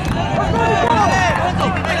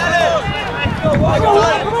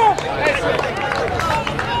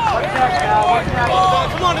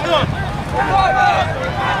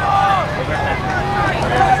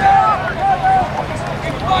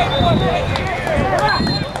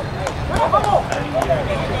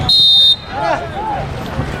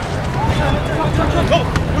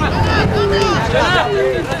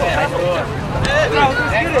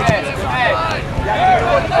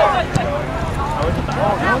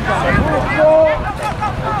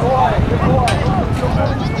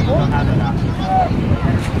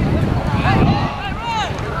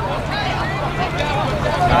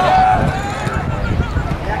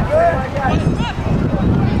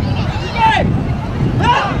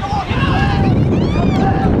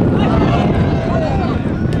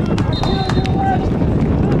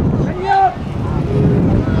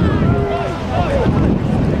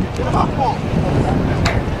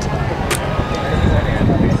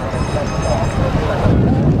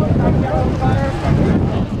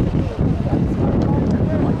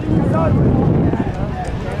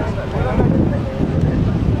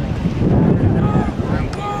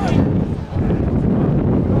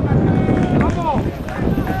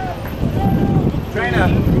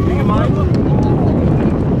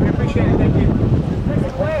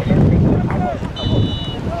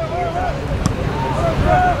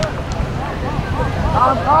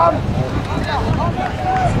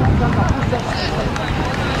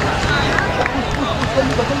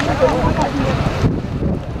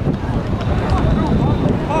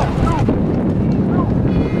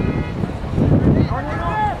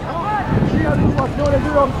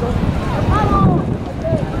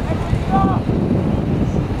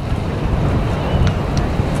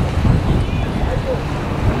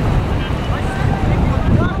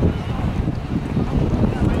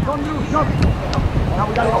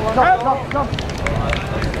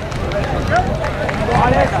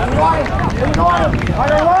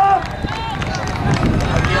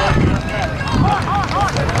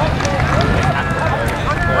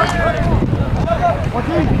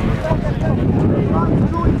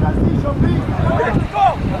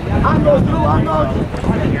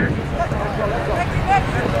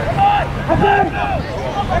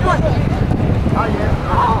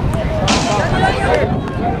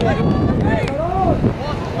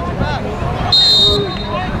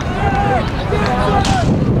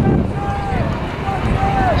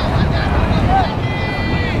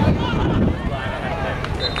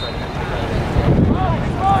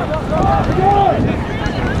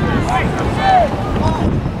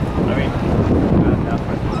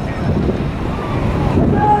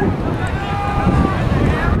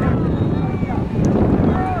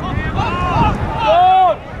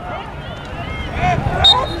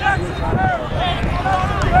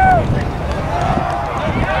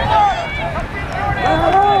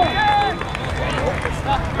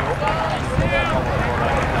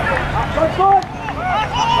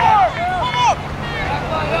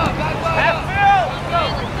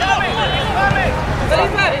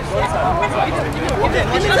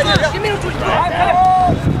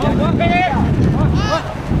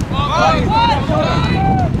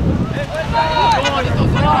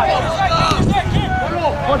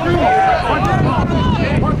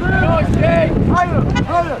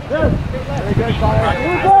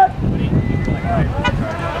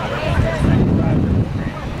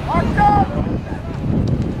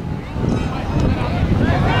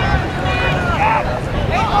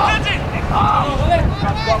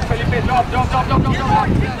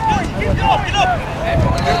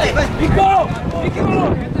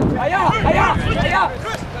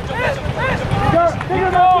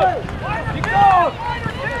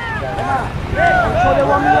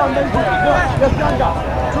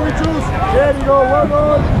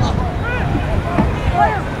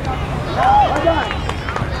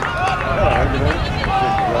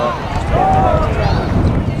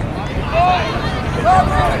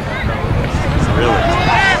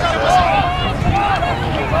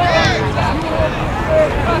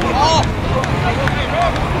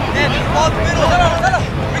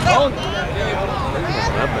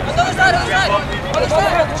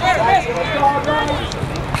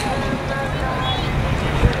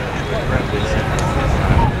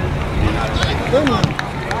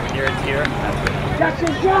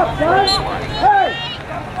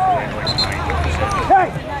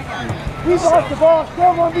 He's off the ball,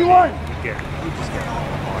 still 1v1.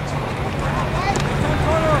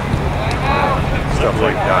 Stuff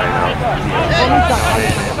like dying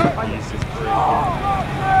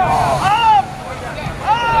out.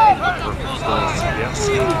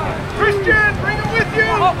 Christian, bring him with you!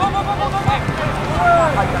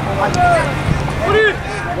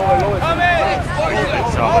 Come in!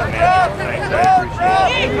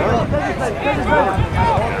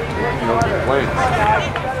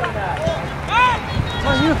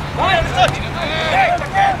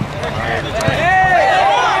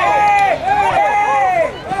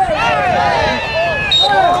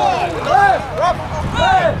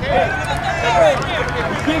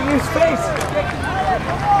 Give him space.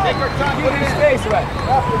 Give him space, right?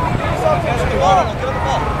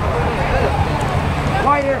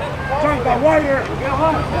 Wider, Janka, wider.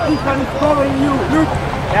 He's going to score in you.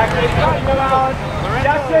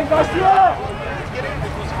 Jackson, Garcia!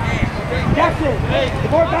 Jackson,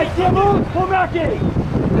 before Garcia moves, pull back in.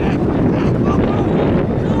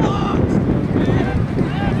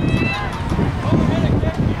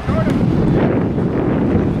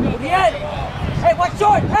 Hey, what's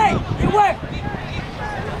short? Hey, you work.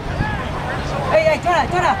 Hey,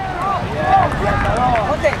 Jonah.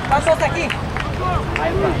 Ponte, pasos aquí.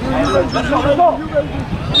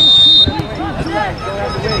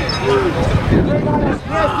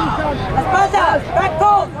 Las pasas, back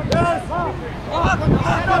post.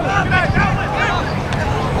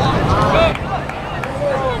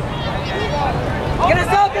 Get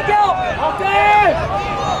us out, Miguel. Okay.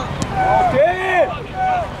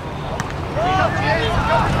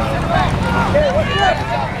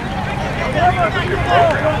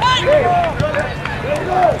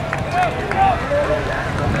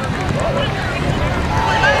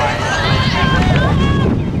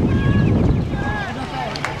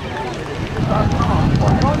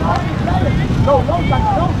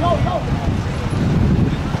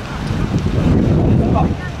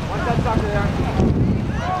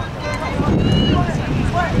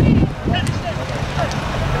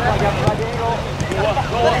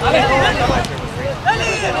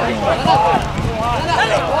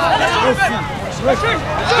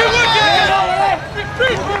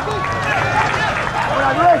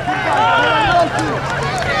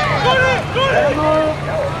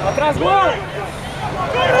 Atrás, gol!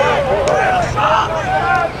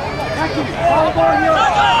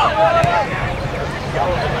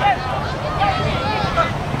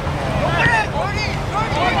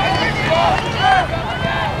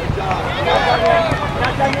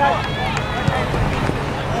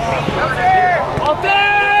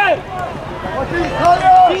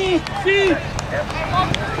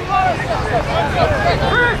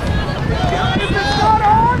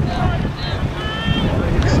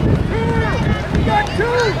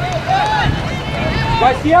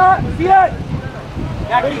 Garcia, see it?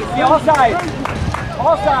 Jackie, see all sides.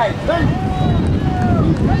 All sides.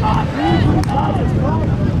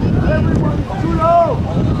 Everyone's too low.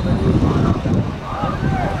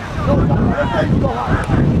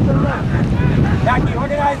 Jackie,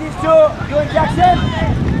 organize these two. You and Jackson.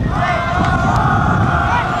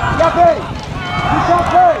 Jackie, you can't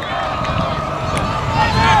play.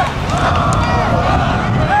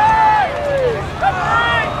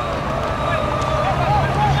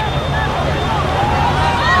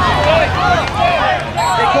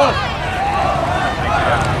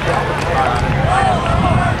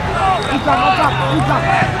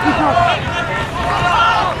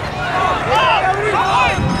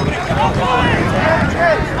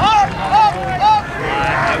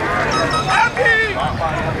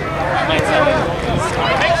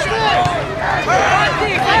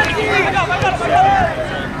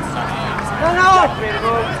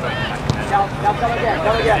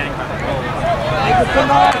 Come again. Take him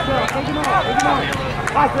out.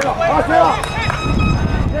 Pass it up.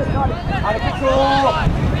 Yes, got it. Out of control.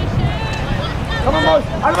 Come on, boys.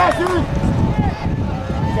 RSLAZ.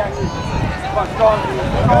 Jackson.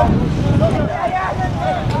 Come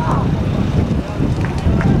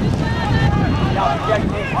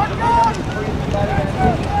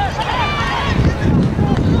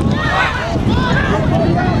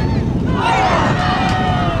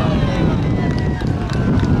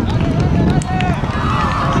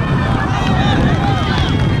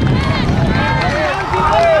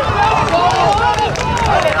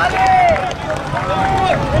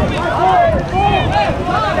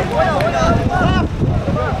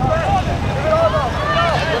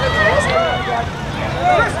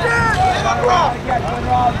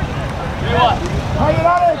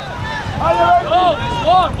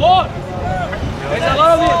There's a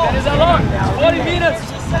lot of it. There's a lot. It's 40 minutes.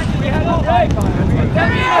 We have no break. 10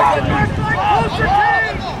 minutes.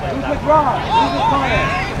 Who's with Rob? Who's with Connor?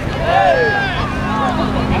 Hey!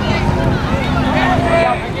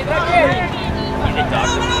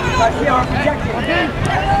 see our projection.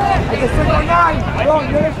 I can sit on 9. Along,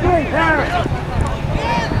 you're the screen. There.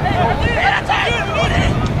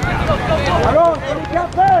 Along, you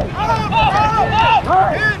can't play.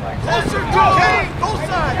 Closer to Kane, goal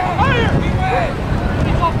side. Higher.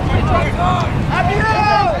 Happy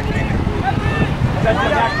out.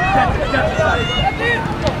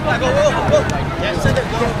 Yes, send it.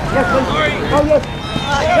 Yes, please. Oh, yes.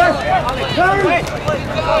 Yes. Yes.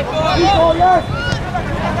 People, yes.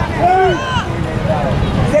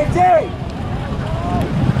 Say Terry.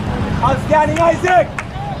 Outstanding, Isaac.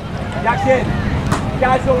 Jackson.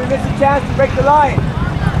 Casual, we missed a chance to break the line.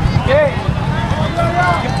 Okay.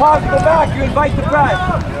 You can pause and go back. You invite the press.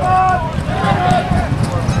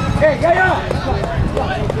 Hey, yeah.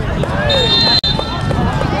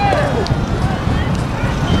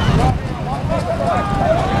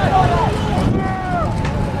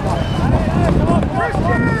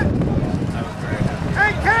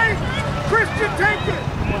 Hey, Kane! Christian, take it!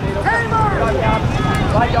 Tamer!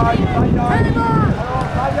 5 yards, 5 yards. Tamer!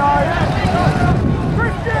 5 yards.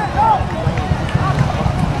 Christian, go!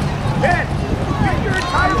 Ben, get your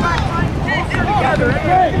entire back line closer together.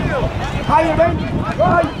 Higher, baby.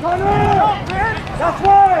 Right, turn around. That's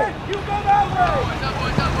right. You go that way.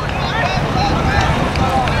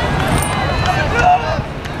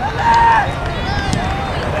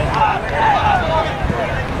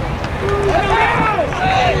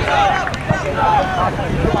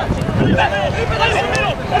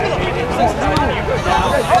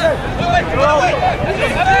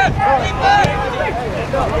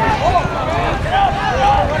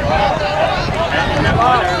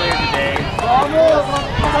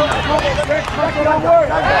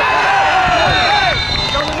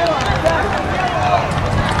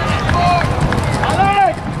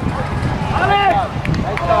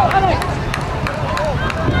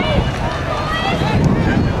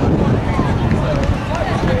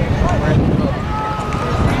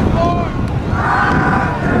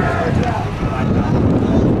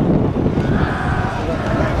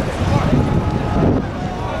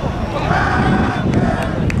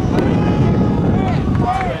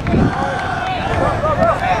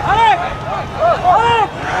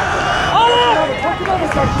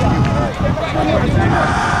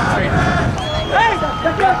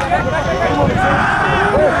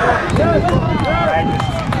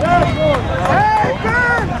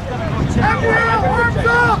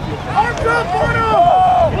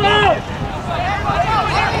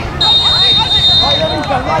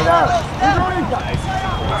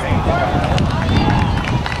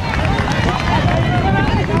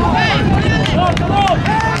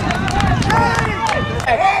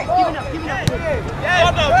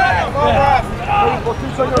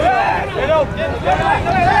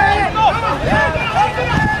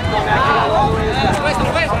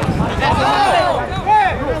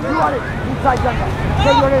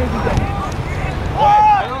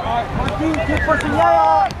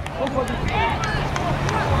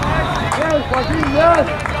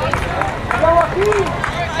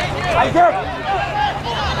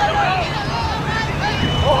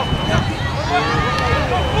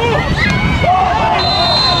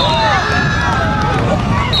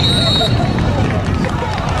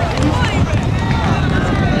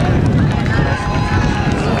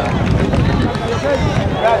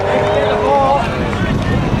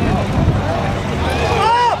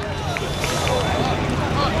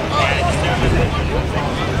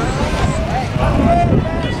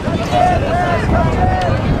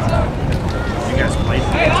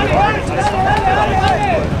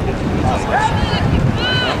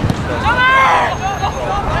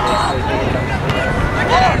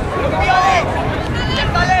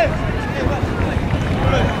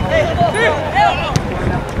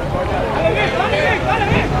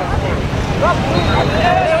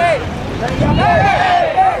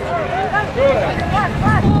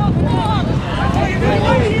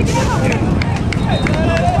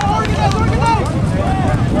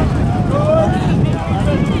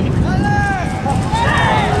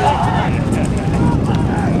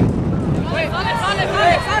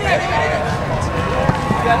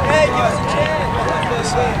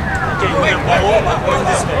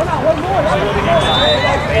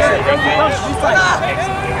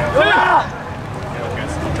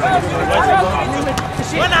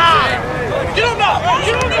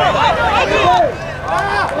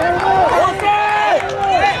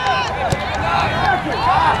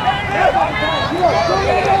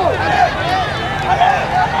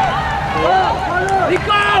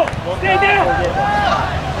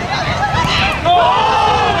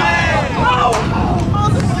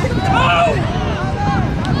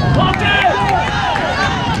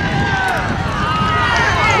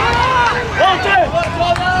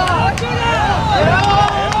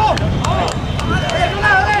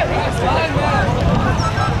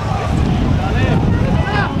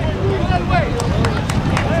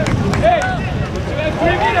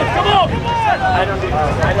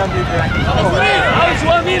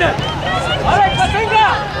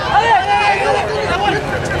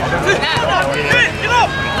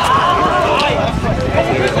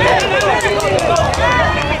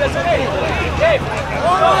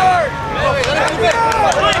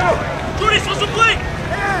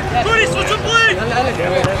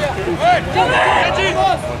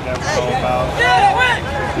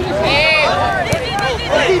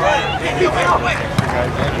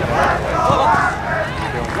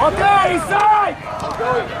 Walker, east side!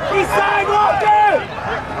 East side, Walker!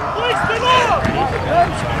 Push the ball!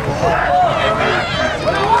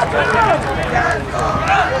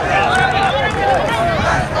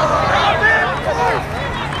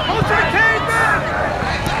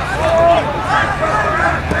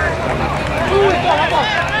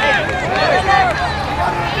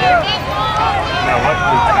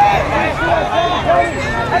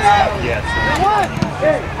 Yes.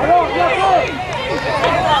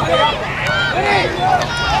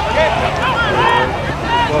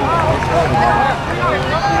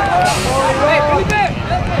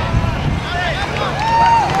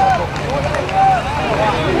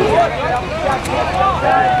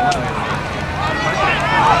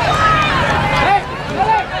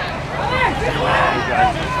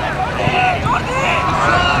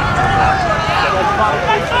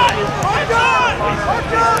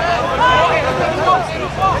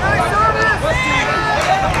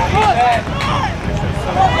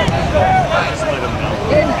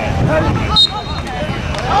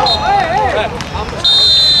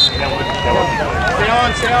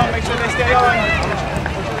 Stay on, make sure they stay on.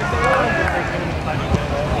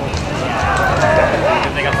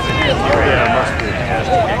 They got the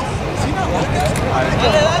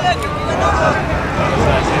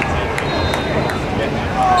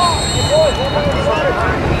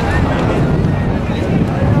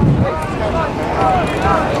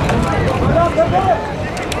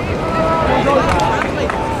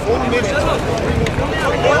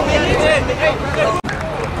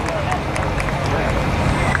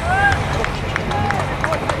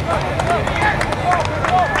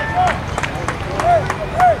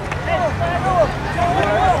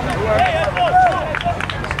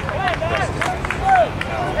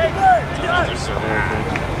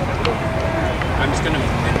I'm just gonna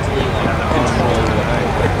mentally control what I.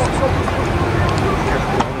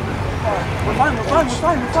 We're fine.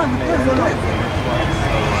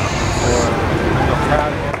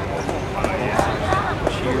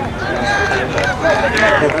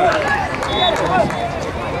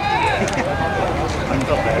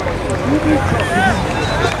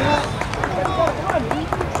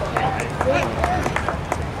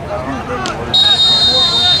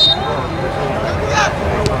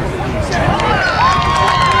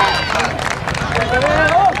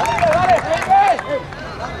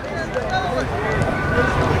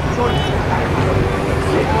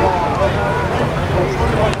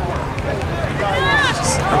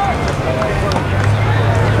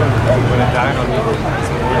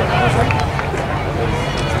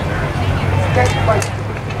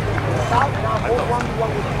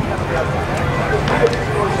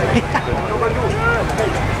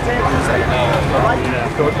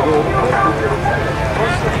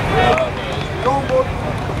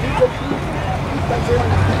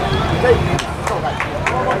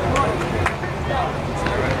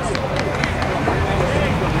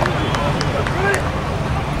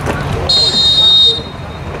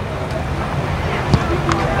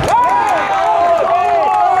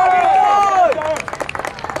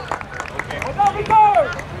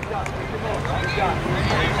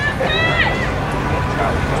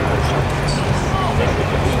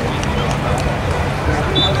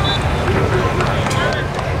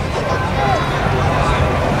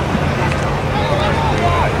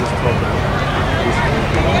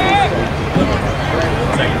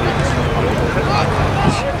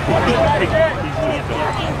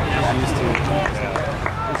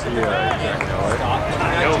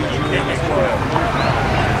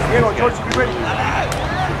 George, be ready.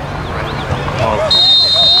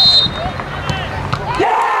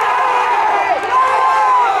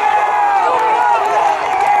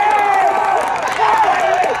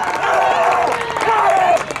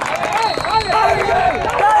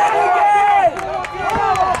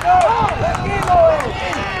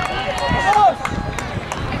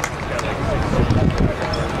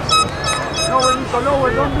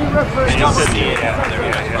 Lower, don't be referee. Just the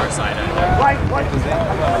far side. Right.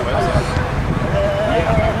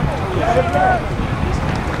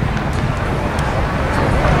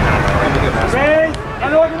 Raise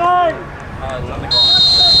and organize.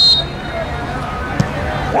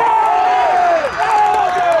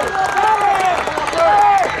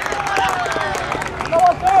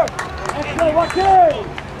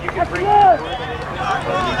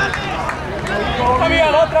 Come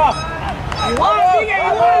here, otra.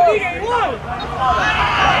 Igual.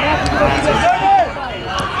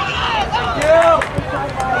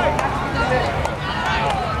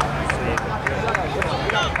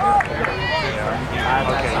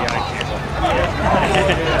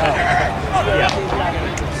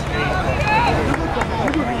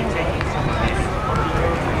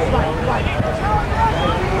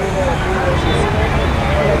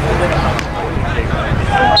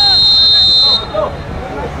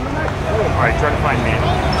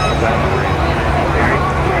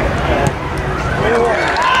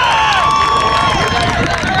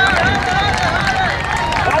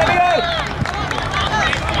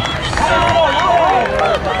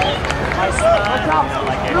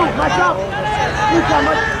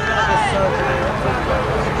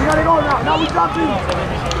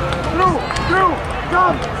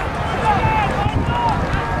 come.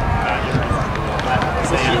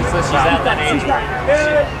 She's at that age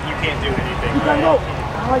where you can't do anything. You can go.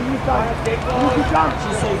 Oh, you can. You can jump.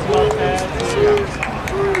 She says go fast.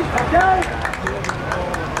 Okay.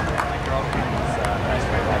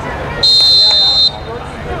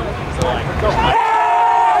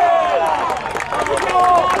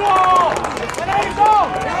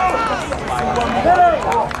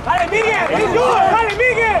 Dale, Miguel, dale,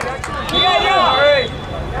 Miguel. Miguel, ya.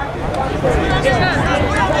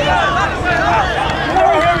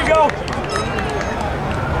 Here we go.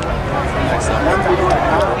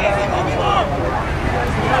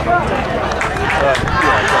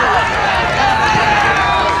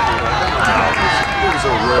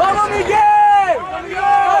 Vamos, Miguel!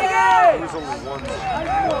 There's only one.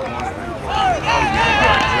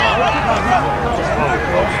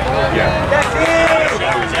 That's it!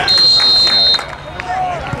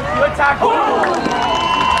 Good tackle!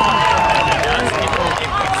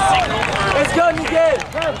 Let's go, Miguel!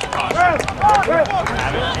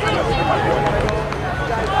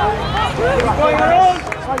 Going around!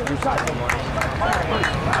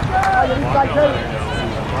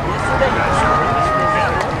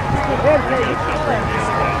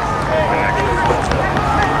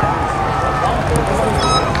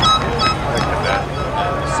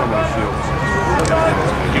 So many fields.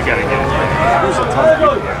 You gotta get it. There's a ton of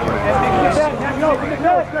people there.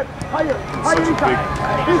 Higher,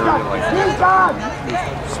 inside.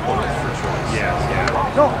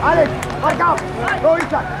 Yeah. No, Alex, back out. Go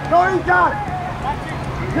inside.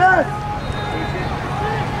 Yes.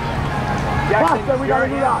 Faster, we gotta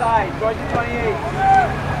do that. Going to 28.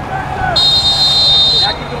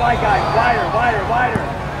 Back to the white guy. Wider.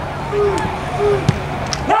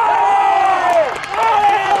 No!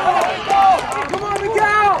 Come on,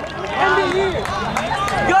 Miguel! End it here.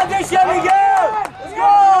 Got this shit, Miguel! Let's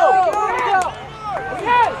go!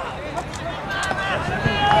 Yes!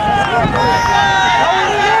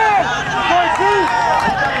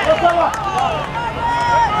 Go.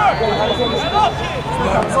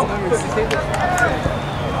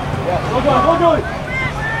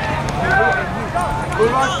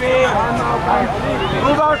 Move our feet.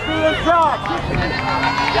 Move our feet and drop.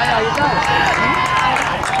 Yeah, you got it.